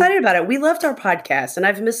 I'm excited about it. We loved our podcast, and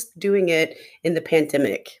I've missed doing it in the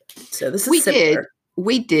pandemic. So this is similar.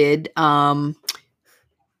 We did. Cole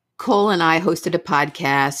and I hosted a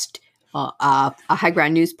podcast, a High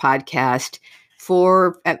Ground News podcast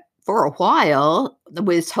for a while. It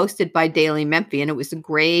was hosted by Daily Memphi, and it was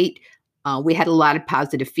great. We had a lot of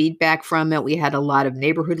positive feedback from it. We had a lot of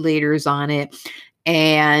neighborhood leaders on it.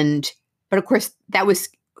 But of course, that was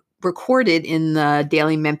recorded in the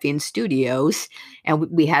Daily Memphian studios. And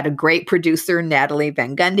we had a great producer, Natalie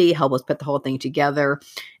Van Gundy, help us put the whole thing together.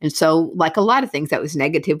 And so, like a lot of things, that was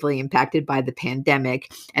negatively impacted by the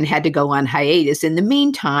pandemic and had to go on hiatus. In the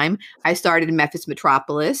meantime, I started Memphis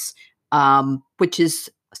Metropolis, which is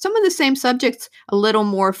some of the same subjects, a little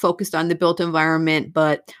more focused on the built environment,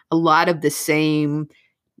 but a lot of the same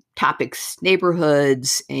topics,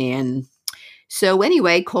 neighborhoods. And so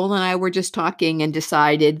anyway, Cole and I were just talking and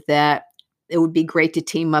decided that it would be great to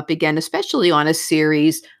team up again, especially on a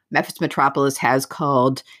series Memphis Metropolis has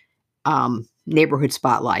called Neighborhood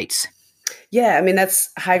Spotlights. Yeah, I mean, that's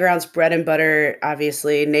High Ground's bread and butter,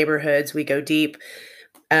 obviously. Neighborhoods, we go deep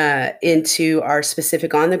into our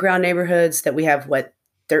specific on-the-ground neighborhoods that we have,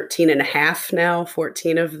 13 and a half now,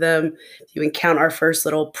 14 of them. You can count our first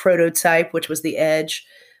little prototype, which was the Edge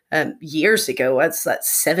years ago. What's that,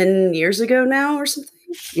 7 years ago now or something?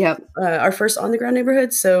 Yep. Our first on-the-ground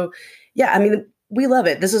neighborhood. So, yeah, I mean, we love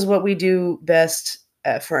it. This is what we do best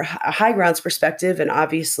for a High Ground's perspective. And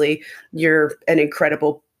obviously, you're an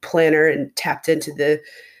incredible planner and tapped into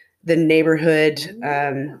the neighborhood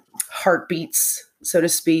heartbeats, so to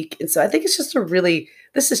speak. And so I think it's just a really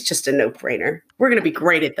this is just a no-brainer. We're going to be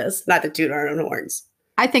great at this, not to toot our own horns.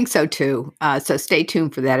 I think so too. So stay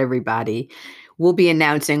tuned for that, everybody. We'll be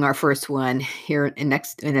announcing our first one here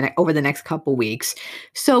over the next couple weeks.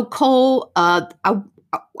 So Cole, I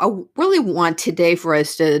really want today for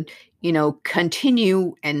us to,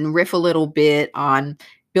 continue and riff a little bit on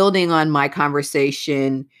building on my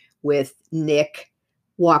conversation with Nick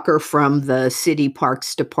Walker from the City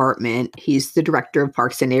Parks Department. He's the director of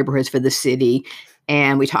Parks and Neighborhoods for the city.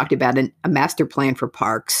 And we talked about a master plan for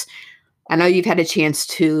parks. I know you've had a chance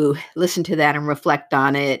to listen to that and reflect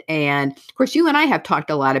on it. And of course, you and I have talked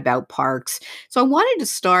a lot about parks. So I wanted to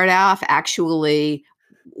start off actually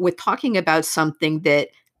with talking about something that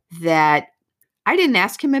I didn't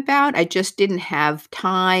ask him about. I just didn't have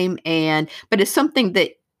time. But it's something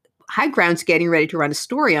that High Ground's getting ready to run a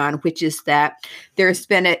story on, which is that there's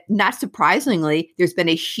been not surprisingly, there's been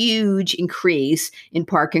a huge increase in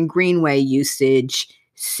park and greenway usage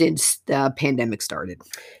since the pandemic started.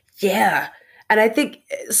 Yeah. And I think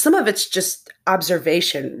some of it's just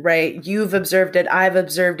observation, right? You've observed it. I've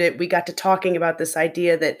observed it. We got to talking about this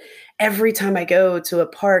idea that every time I go to a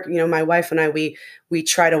park, my wife and I, we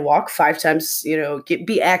try to walk 5 times,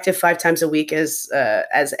 be active 5 times a week as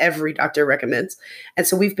every doctor recommends. And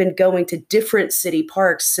so we've been going to different city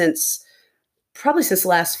parks since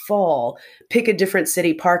last fall, pick a different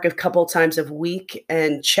city park a couple times a week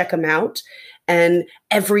and check them out. And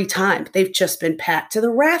every time they've just been packed to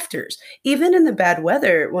the rafters, even in the bad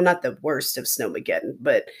weather. Well, not the worst of Snowmageddon,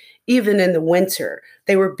 but even in the winter,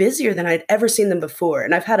 they were busier than I'd ever seen them before.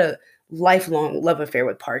 And I've had a lifelong love affair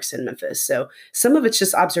with parks in Memphis. So some of it's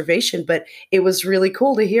just observation, but it was really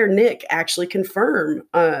cool to hear Nick actually confirm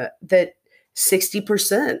that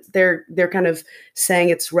 60%, they're kind of saying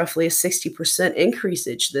it's roughly a 60% increase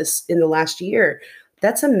in the last year.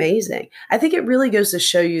 That's amazing. I think it really goes to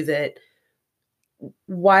show you that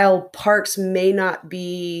while parks may not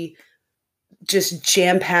be just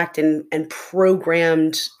jam-packed and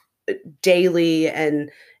programmed daily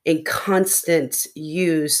and in constant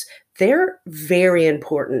use, they're very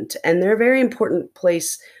important. And they're a very important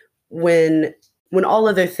place when all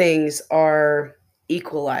other things are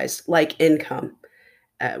equalized, like income,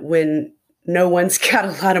 when no one's got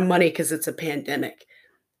a lot of money because it's a pandemic.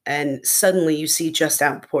 And suddenly you see just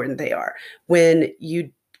how important they are. When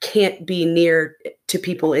you can't be near to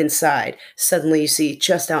people inside, suddenly you see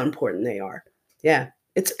just how important they are. Yeah,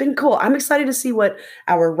 it's been cool. I'm excited to see what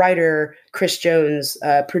our writer, Chris Jones,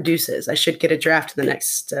 produces. I should get a draft in the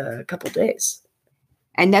next couple days.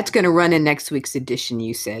 And that's going to run in next week's edition,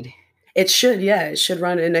 you said? It should, yeah. It should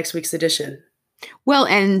run in next week's edition. Well,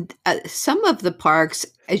 and some of the parks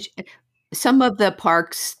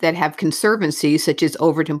that have conservancies, such as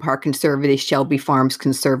Overton Park Conservancy, Shelby Farms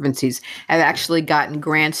Conservancies, have actually gotten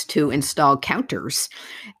grants to install counters.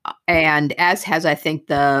 And as has, I think,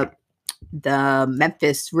 the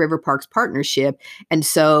Memphis River Parks Partnership. And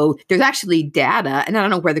so there's actually data, and I don't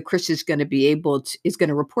know whether Chris is going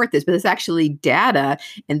to report this, but there's actually data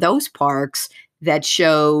in those parks that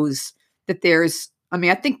shows that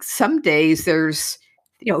I think some days there's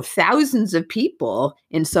thousands of people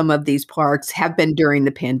in some of these parks have been during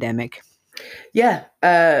the pandemic. Yeah,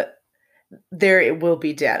 there will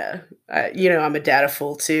be data. I'm a data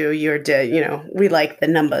fool too. We like the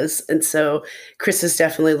numbers. And so Chris is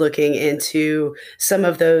definitely looking into some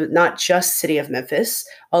of the, not just City of Memphis,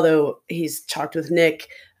 although he's talked with Nick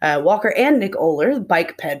Walker and Nick Oler, the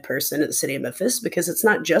bike ped person at the City of Memphis, because it's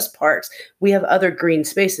not just parks. We have other green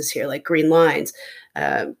spaces here, like green lines,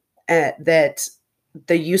 that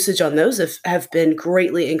the usage on those have been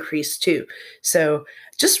greatly increased too. So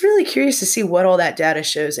just really curious to see what all that data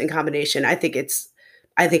shows in combination. I think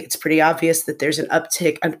it's pretty obvious that there's an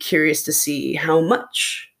uptick. I'm curious to see how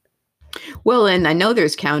much. Well, and I know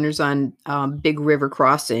there's counters on Big River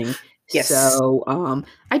Crossing. Yes. So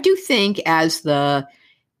I do think as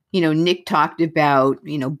Nick talked about,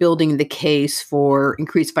 building the case for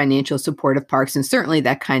increased financial support of parks, and certainly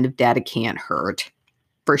that kind of data can't hurt,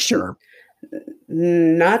 for sure.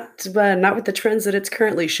 Not with the trends that it's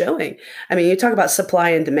currently showing. I mean, you talk about supply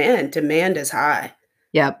and demand. Demand is high.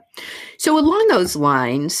 Yep. So along those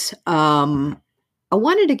lines, I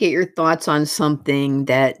wanted to get your thoughts on something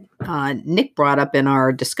that Nick brought up in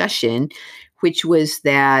our discussion, which was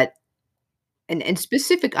that, and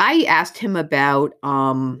specific, I asked him about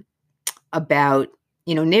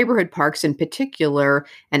neighborhood parks in particular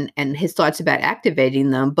and his thoughts about activating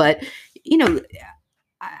them. But,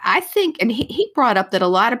 I think, and he brought up that a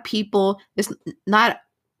lot of people, there's not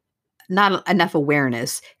enough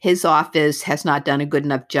awareness. His office has not done a good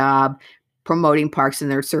enough job promoting parks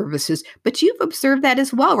and their services. But you've observed that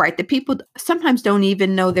as well, right? That people sometimes don't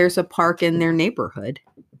even know there's a park in their neighborhood.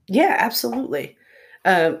 Yeah, absolutely.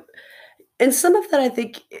 And some of that, I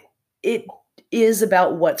think it is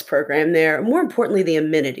about what's programmed there. More importantly, the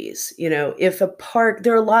amenities. If a park,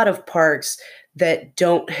 there are a lot of parks that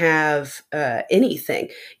don't have anything.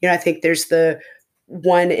 I think there's the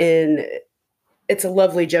one it's a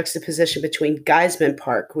lovely juxtaposition between Geisman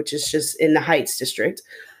Park, which is just in the Heights district,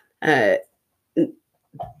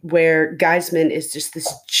 where Geisman is just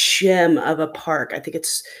this gem of a park. I think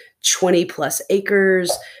it's 20 plus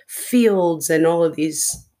acres, fields, and all of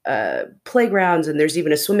these playgrounds. And there's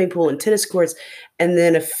even a swimming pool and tennis courts. And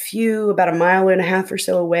then about a mile and a half or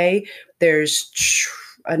so away, there's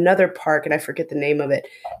another park, and I forget the name of it.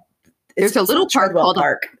 There's a little park Treadwell called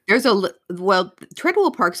Park.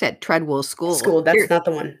 Treadwell Park's at Treadwell School. That's not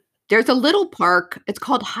the one. There's a little park. It's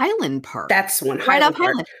called Highland Park. That's the one. Right up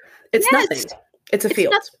Highland. It's nothing. It's a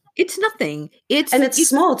field. It's nothing. It's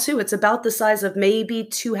small too. It's about the size of maybe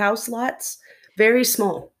 2 house lots. Very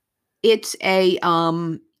small. It's a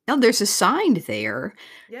there's a sign there.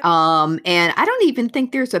 Yep. And I don't even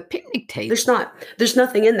think there's a picnic table. There's not. There's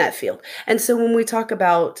nothing in that field. And so when we talk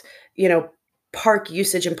about, park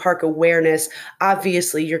usage and park awareness,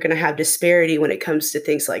 obviously you're going to have disparity when it comes to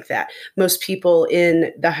things like that. Most people in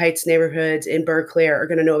the Heights neighborhoods in Berkeley are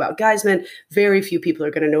going to know about Geisman. Very few people are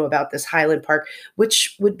going to know about this Highland Park,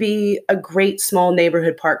 which would be a great small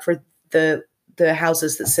neighborhood park for the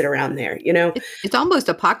houses that sit around there. It's almost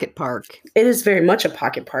a pocket park. It is very much a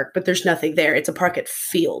pocket park, but there's nothing there. It's a pocket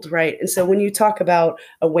field, right? And so when you talk about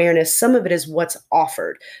awareness, some of it is what's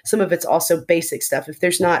offered. Some of it's also basic stuff. If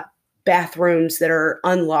there's not bathrooms that are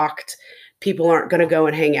unlocked, people aren't going to go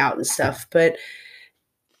and hang out and stuff. But,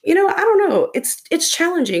 I don't know. It's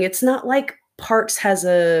challenging. It's not like Parks has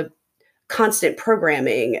a constant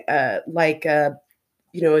programming,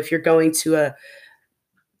 if you're going to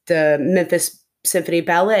the Memphis Symphony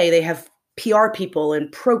Ballet, they have PR people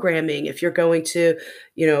and programming. If you're going to,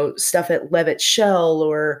 stuff at Levitt Shell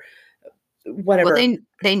or whatever. Well,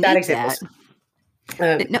 they need that.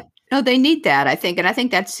 No, they need that, I think. And I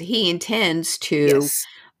think he intends to,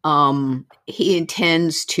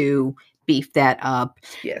 beef that up.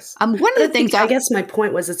 Yes. One of the things I guess my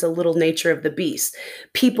point was it's a little nature of the beast.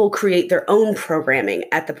 People create their own programming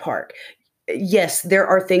at the park. Yes, there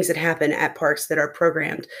are things that happen at parks that are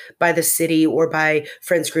programmed by the city or by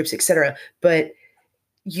friends groups, etc. But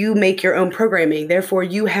you make your own programming. Therefore,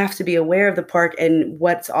 you have to be aware of the park and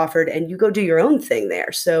what's offered, and you go do your own thing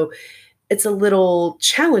there. So it's a little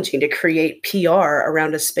challenging to create PR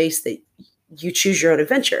around a space that you choose your own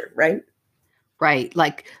adventure, right? Right.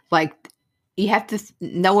 Like you have to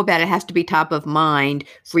know about it. It has to be top of mind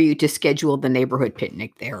for you to schedule the neighborhood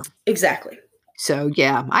picnic there. Exactly. So,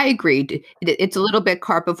 yeah, I agreed. It's a little bit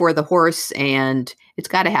cart before the horse, and it's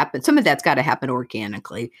got to happen. Some of that's got to happen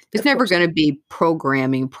organically. There's never going to be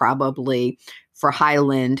programming probably for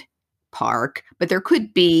Highland Park, but there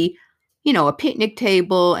could be, a picnic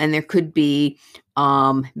table, and there could be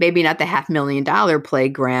maybe not the $500,000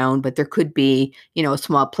 playground, but there could be, a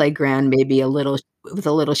small playground, maybe with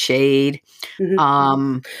a little shade.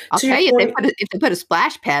 Mm-hmm. I'll tell you, if they put a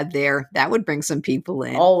splash pad there, that would bring some people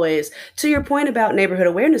in. Always. To your point about neighborhood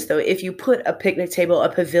awareness, though, if you put a picnic table, a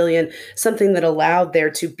pavilion, something that allowed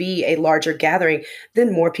there to be a larger gathering,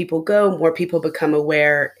 then more people go, more people become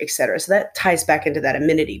aware, et cetera. So that ties back into that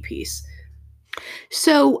amenity piece.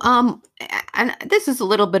 So, and this is a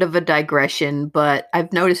little bit of a digression, but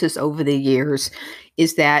I've noticed this over the years,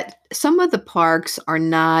 is that some of the parks are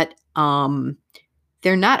not,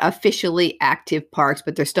 they're not officially active parks,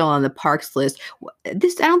 but they're still on the parks list. I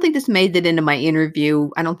don't think this made it into my interview.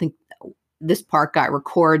 I don't think this park got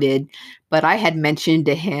recorded, but I had mentioned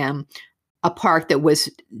to him a park that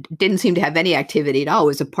didn't seem to have any activity at all. It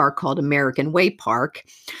was a park called American Way Park.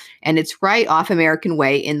 And it's right off American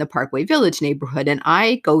Way in the Parkway Village neighborhood. And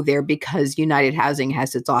I go there because United Housing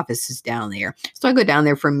has its offices down there. So I go down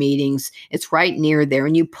there for meetings. It's right near there.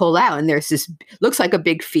 And you pull out and there's this, looks like a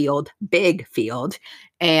big field.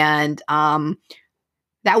 And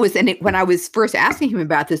that was, when I was first asking him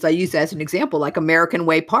about this, I used as an example, like American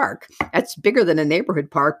Way Park. That's bigger than a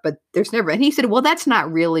neighborhood park, but there's never, and he said, well, that's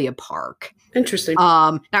not really a park. Interesting.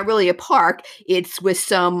 Not really a park. It's with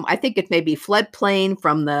some, I think it may be floodplain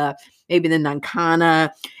from maybe the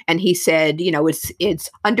Nankana. And he said, it's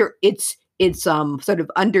sort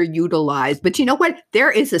of underutilized, but you know what?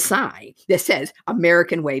 There is a sign that says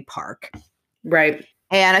American Way Park. Right.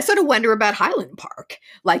 And I sort of wonder about Highland Park.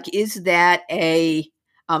 Like, is that I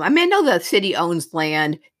know the city owns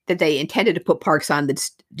land that they intended to put parks on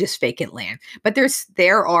that's just vacant land. But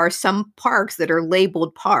there are some parks that are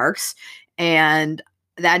labeled parks, and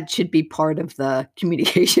that should be part of the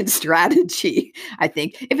communication strategy. I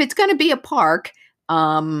think if it's going to be a park,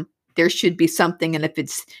 there should be something, and if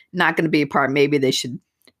it's not going to be a park, maybe they should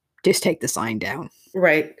just take the sign down.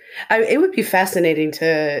 Right. It would be fascinating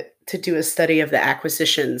to do a study of the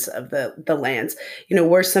acquisitions of the lands.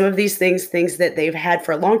 Were some of these things that they've had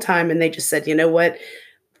for a long time, and they just said, you know what,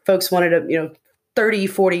 folks wanted to, 30,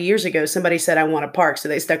 40 years ago, somebody said, I want a park. So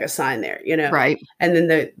they stuck a sign there, Right. And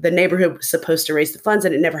then the neighborhood was supposed to raise the funds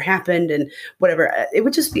and it never happened and whatever. It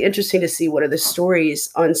would just be interesting to see what are the stories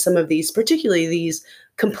on some of these, particularly these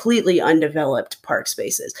completely undeveloped park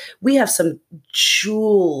spaces. We have some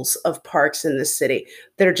jewels of parks in this city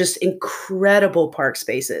that are just incredible park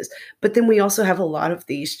spaces. But then we also have a lot of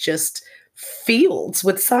these just fields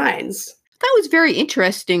with signs. That was very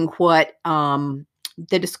interesting what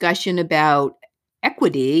the discussion about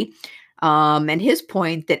equity, and his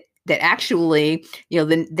point that actually,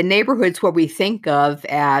 the neighborhoods where we think of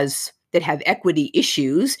as that have equity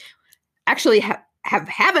issues actually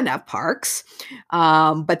have enough parks,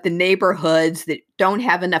 but the neighborhoods that don't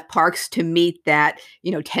have enough parks to meet that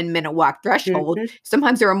 10-minute walk threshold,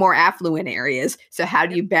 sometimes there are more affluent areas. So how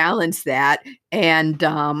do you balance that? And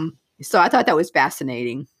so I thought that was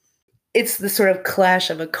fascinating. It's the sort of clash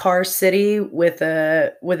of a car city with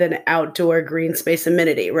an outdoor green space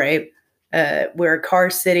amenity, right? We're a car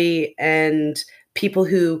city, and people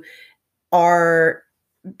who are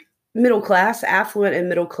middle class, affluent and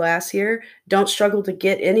middle class here don't struggle to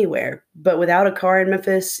get anywhere. But without a car in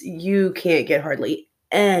Memphis, you can't get hardly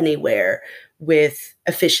anywhere with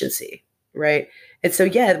efficiency, right? And so,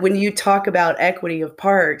 yeah, when you talk about equity of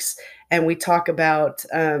parks and we talk about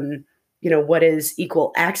what is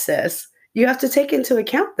equal access, you have to take into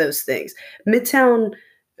account those things. Midtown,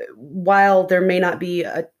 while there may not be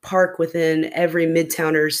a park within every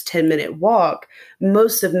Midtowner's 10-minute walk,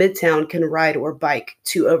 most of Midtown can ride or bike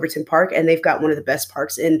to Overton Park, and they've got one of the best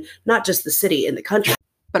parks in not just the city, in the country.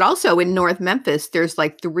 But also in North Memphis, there's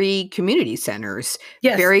like 3 community centers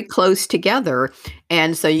very close together.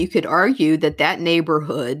 And so you could argue that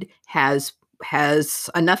neighborhood has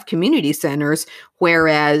enough community centers,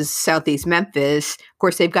 whereas Southeast Memphis, of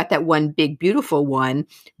course, they've got that one big, beautiful one,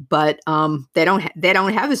 but they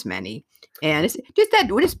don't have as many. And it's just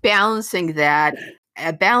that we're just balancing that.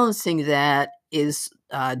 Balancing that is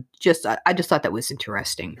I just thought that was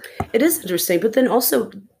interesting. It is interesting, but then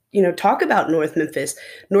also, talk about North Memphis.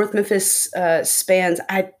 North Memphis spans,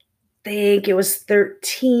 I think it was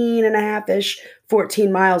 13 and a half-ish,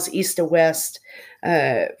 14 miles east to west,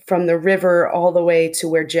 from the river all the way to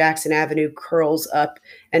where Jackson Avenue curls up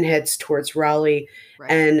and heads towards Raleigh.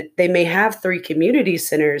 Right. And they may have 3 community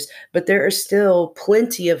centers, but there are still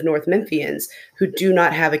plenty of North Memphians who do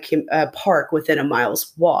not have a park within a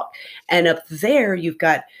mile's walk. And up there, you've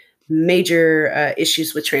got major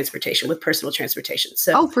issues with transportation, with personal transportation.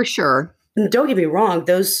 So, for sure. Don't get me wrong,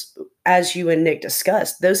 those, as you and Nick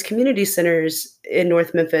discussed, those community centers in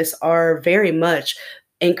North Memphis are very much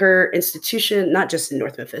anchor institution, not just in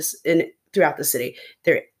North Memphis, throughout the city.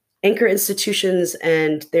 They're anchor institutions,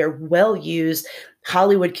 and they're well used.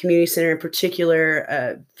 Hollywood Community Center in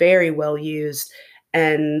particular, very well used.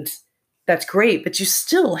 And that's great, but you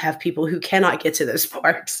still have people who cannot get to those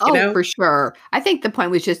parks. For sure. I think the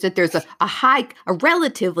point was just that there's a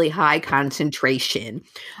relatively high concentration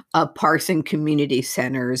of parks and community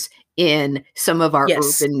centers in some of our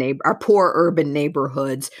our poor urban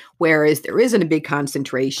neighborhoods, whereas there isn't a big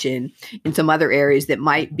concentration in some other areas that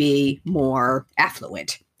might be more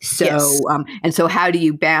affluent. So, and so how do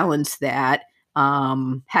you balance that?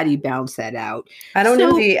 How do you balance that out? I don't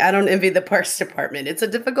envy the Parks Department. It's a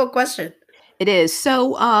difficult question. It is.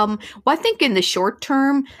 So, I think in the short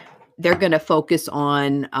term, they're going to focus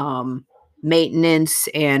on maintenance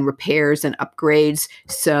and repairs and upgrades.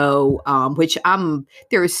 So,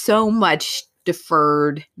 there is so much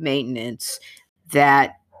deferred maintenance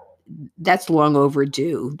that's long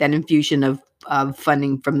overdue. That infusion of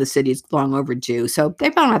funding from the city is long overdue. So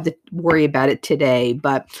they don't have to worry about it today.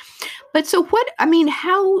 But so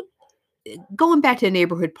how, going back to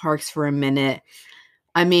neighborhood parks for a minute,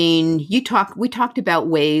 we talked about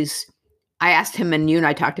ways. I asked him, and you and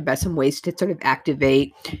I talked about some ways to sort of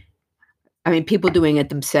activate, people doing it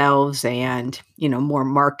themselves and, more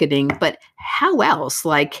marketing, but how else?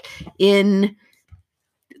 Let's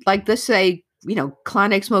say,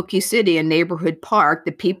 Klondike Smoky City, a neighborhood park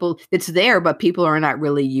that's there, but people are not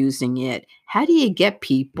really using it. How do you get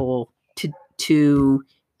people to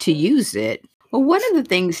use it? Well, one of the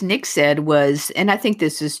things Nick said was, and I think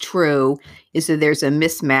this is true, is that there's a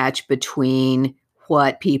mismatch between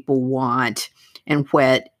what people want and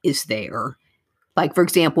what is there. Like, for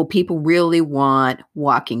example, people really want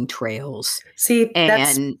walking trails. See,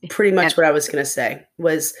 that's And, pretty much and what I was going to say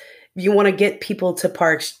was you want to get people to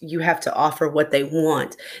parks, you have to offer what they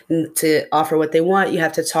want. And to offer what they want, you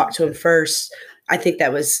have to talk to them first. I think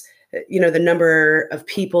that was, the number of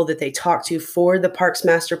people that they talked to for the Parks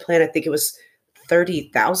Master Plan. I think it was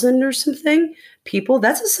 30,000 or something people.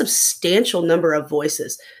 That's a substantial number of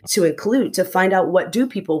voices to include to find out what do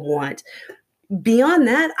people want. Beyond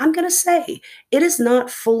that, I'm going to say it is not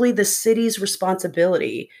fully the city's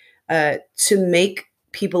responsibility to make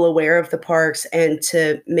people aware of the parks and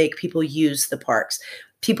to make people use the parks.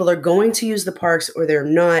 People are going to use the parks or they're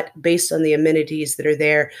not based on the amenities that are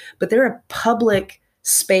there, but they're a public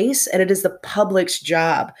space and it is the public's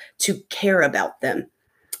job to care about them.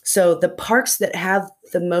 So the parks that have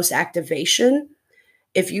the most activation,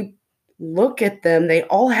 if you look at them, they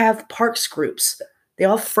all have parks groups. They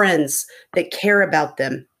all have friends that care about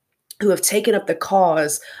them, who have taken up the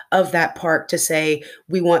cause of that park to say,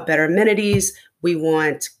 we want better amenities, we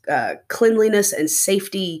want cleanliness and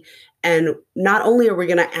safety. And not only are we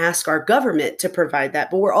going to ask our government to provide that,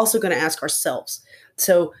 but we're also going to ask ourselves.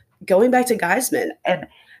 So going back to Geisman, and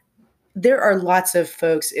there are lots of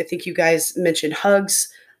folks, I think you guys mentioned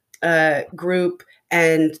Hugs group,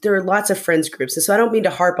 and there are lots of friends groups. And so I don't mean to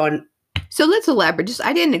harp on. So let's elaborate.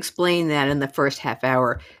 I didn't explain that in the first half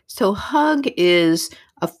hour. So Hug is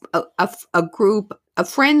a group, a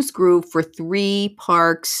friends group for 3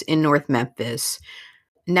 parks in North Memphis.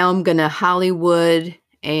 Now I'm going to Hollywood,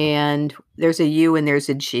 and there's a U and there's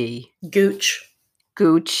a G. Gooch.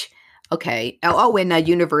 Okay. And a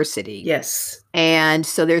university. Yes. And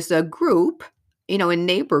so there's a group, a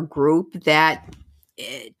neighbor group that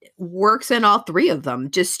works in all 3 of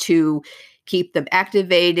them just to keep them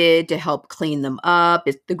activated, to help clean them up.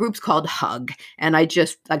 The group's called Hug. And I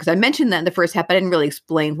just, because I mentioned that in the first half, but I didn't really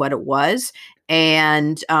explain what it was.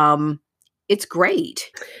 And it's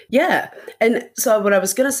great. Yeah. And so what I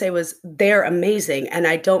was going to say was they're amazing. And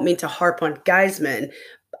I don't mean to harp on Geisman.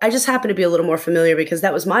 I just happen to be a little more familiar because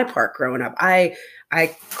that was my park growing up. I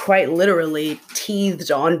quite literally teethed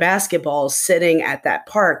on basketball sitting at that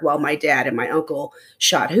park while my dad and my uncle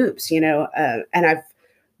shot hoops, and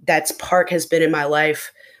that park has been in my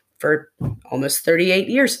life for almost 38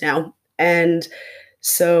 years now. And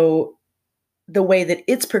so the way that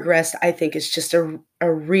it's progressed, I think, is just a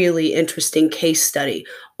really interesting case study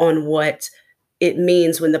on what it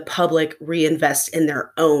means when the public reinvests in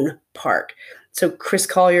their own park. So Chris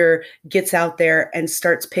Collier gets out there and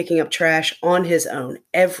starts picking up trash on his own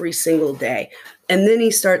every single day. And then he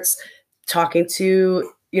starts talking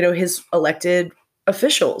to, his elected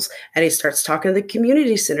officials, and he starts talking to the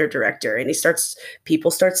community center director, and people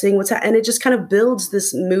start seeing what's happening. And it just kind of builds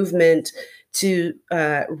this movement to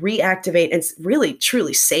reactivate and really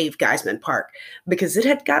truly save Geisman Park, because it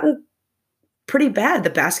had gotten pretty bad.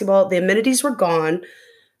 The amenities were gone,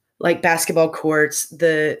 like basketball courts.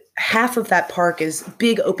 The half of that park is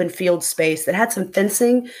big open field space that had some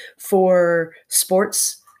fencing for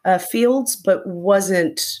sports fields, but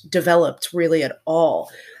wasn't developed really at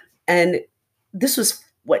all. And this was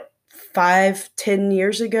 5-10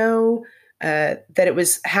 years ago, that it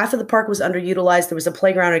was half of the park was underutilized. There was a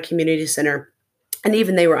playground and a community center, and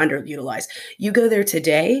even they were underutilized. You go there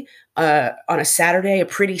today on a Saturday, a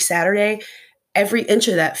pretty Saturday, every inch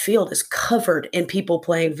of that field is covered in people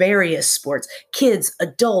playing various sports, kids,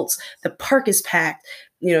 adults. The park is packed.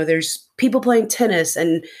 There's people playing tennis.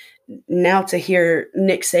 And now to hear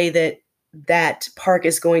Nick say that park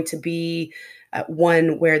is going to be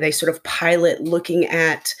one where they sort of pilot looking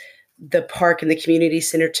at the park and the community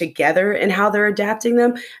center together and how they're adapting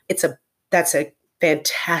them, that's a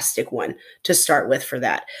fantastic one to start with for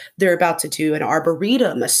that. They're about to do an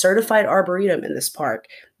arboretum, a certified arboretum in this park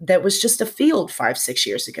that was just a field 5-6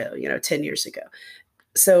 years ago, 10 years ago.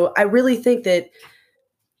 So I really think that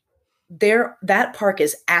that park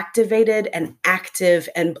is activated and active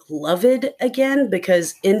and beloved again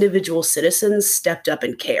because individual citizens stepped up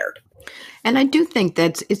and cared. And I do think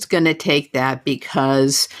it's going to take that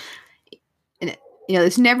because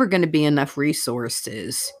there's never going to be enough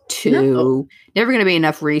resources to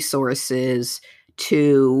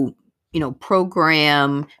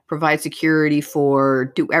program, provide security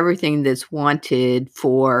for, do everything that's wanted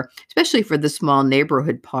for, especially for the small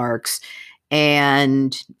neighborhood parks.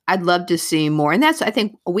 And I'd love to see more. And that's, I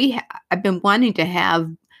think I've been wanting to have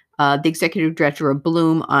the executive director of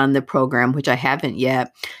Bloom on the program, which I haven't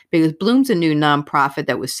yet, because Bloom's a new nonprofit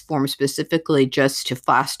that was formed specifically just to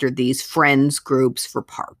foster these friends groups for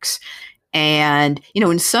parks. And,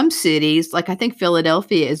 in some cities, like I think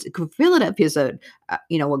Philadelphia is a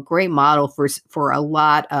great model for a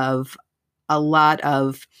lot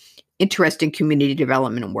of interesting community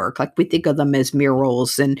development work. Like we think of them as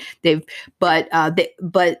murals, and but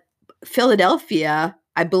Philadelphia,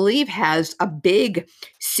 I believe, has a big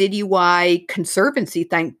citywide conservancy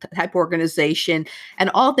type organization, and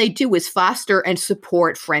all they do is foster and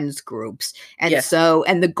support friends groups. And Yes.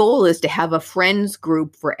 and the goal is to have a friends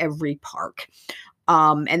group for every park.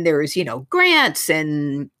 And there's, grants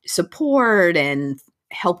and support and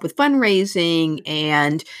help with fundraising.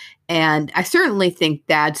 And I certainly think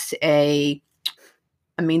that's a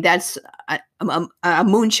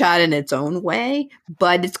moonshot in its own way,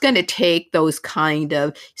 but it's going to take those kind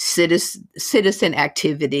of citizen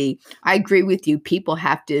activity. I agree with you. People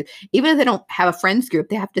have to, even if they don't have a friends group,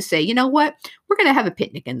 they have to say, you know what, we're going to have a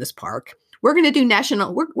picnic in this park. We're going to do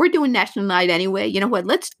we're doing national night anyway. You know what,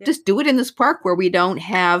 let's just do it in this park where we don't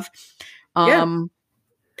have,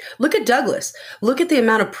 Look at Douglas. Look at the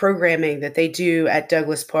amount of programming that they do at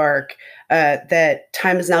Douglas Park, that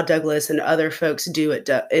Time Is Now Douglas and other folks do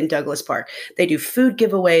in Douglas Park. They do food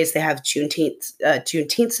giveaways. They have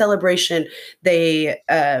Juneteenth celebration. They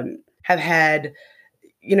have had,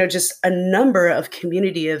 just a number of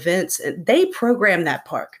community events. And they program that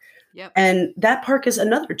park. Yep. And that park is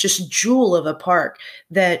another just jewel of a park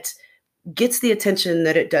that gets the attention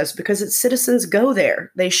that it does because its citizens go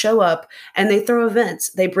there. They show up and they throw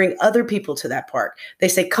events. They bring other people to that park. They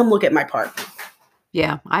say, come look at my park.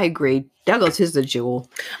 Yeah, I agree. Douglas is the jewel.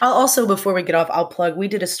 I'll also, before we get off, I'll plug, we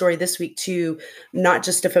did a story this week too, not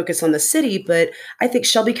just to focus on the city, but I think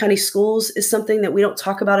Shelby County Schools is something that we don't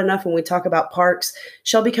talk about enough when we talk about parks.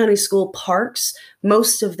 Shelby County School parks,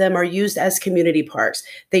 most of them are used as community parks.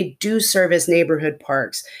 They do serve as neighborhood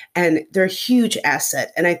parks, and they're a huge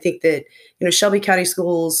asset. And I think that, Shelby County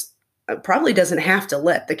Schools probably doesn't have to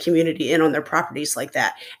let the community in on their properties like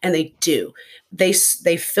that. And they do. They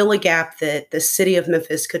fill a gap that the city of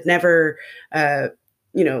Memphis could never,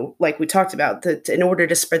 like we talked about, that in order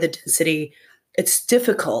to spread the density, it's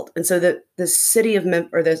difficult. And so the city of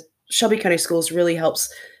the Shelby County Schools really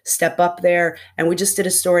helps step up there. And we just did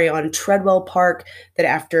a story on Treadwell Park that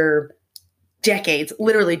after decades,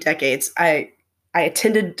 literally decades, I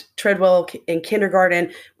attended Treadwell in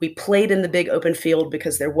kindergarten. We played in the big open field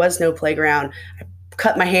because there was no playground. I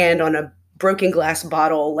cut my hand on a broken glass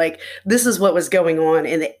bottle. Like, this is what was going on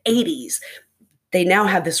in the 80s. They now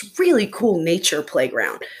have this really cool nature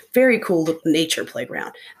playground, very cool little nature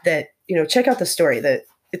playground that, check out the story. That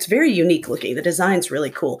it's very unique looking. The design's really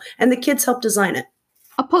cool. And the kids helped design it.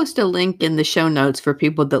 I'll post a link in the show notes for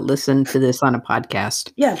people that listen to this on a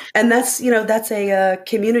podcast. Yeah. And that's a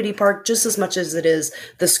community park just as much as it is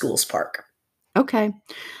the school's park. Okay.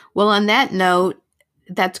 Well, on that note,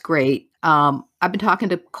 that's great. I've been talking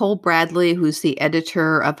to Cole Bradley, who's the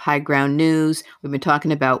editor of High Ground News. We've been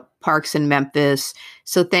talking about parks in Memphis.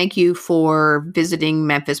 So thank you for visiting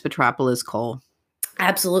Memphis Metropolis, Cole.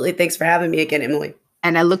 Absolutely. Thanks for having me again, Emily.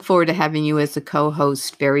 And I look forward to having you as a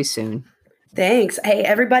co-host very soon. Thanks. Hey,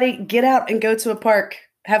 everybody, get out and go to a park.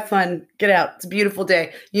 Have fun. Get out. It's a beautiful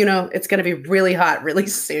day. It's going to be really hot really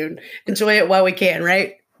soon. Enjoy it while we can,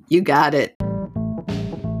 right? You got it.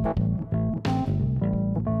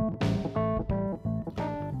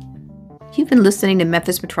 You've been listening to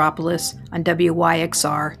Memphis Metropolis on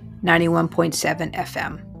WYXR 91.7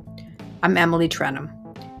 FM. I'm Emily Trenum.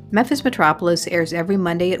 Memphis Metropolis airs every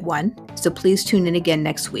Monday at 1, so please tune in again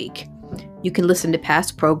next week. You can listen to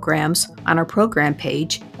past programs on our program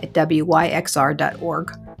page at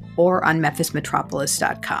wyxr.org or on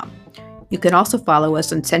memphismetropolis.com. You can also follow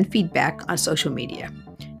us and send feedback on social media.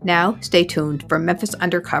 Now, stay tuned for Memphis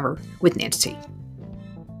Undercover with Nancy.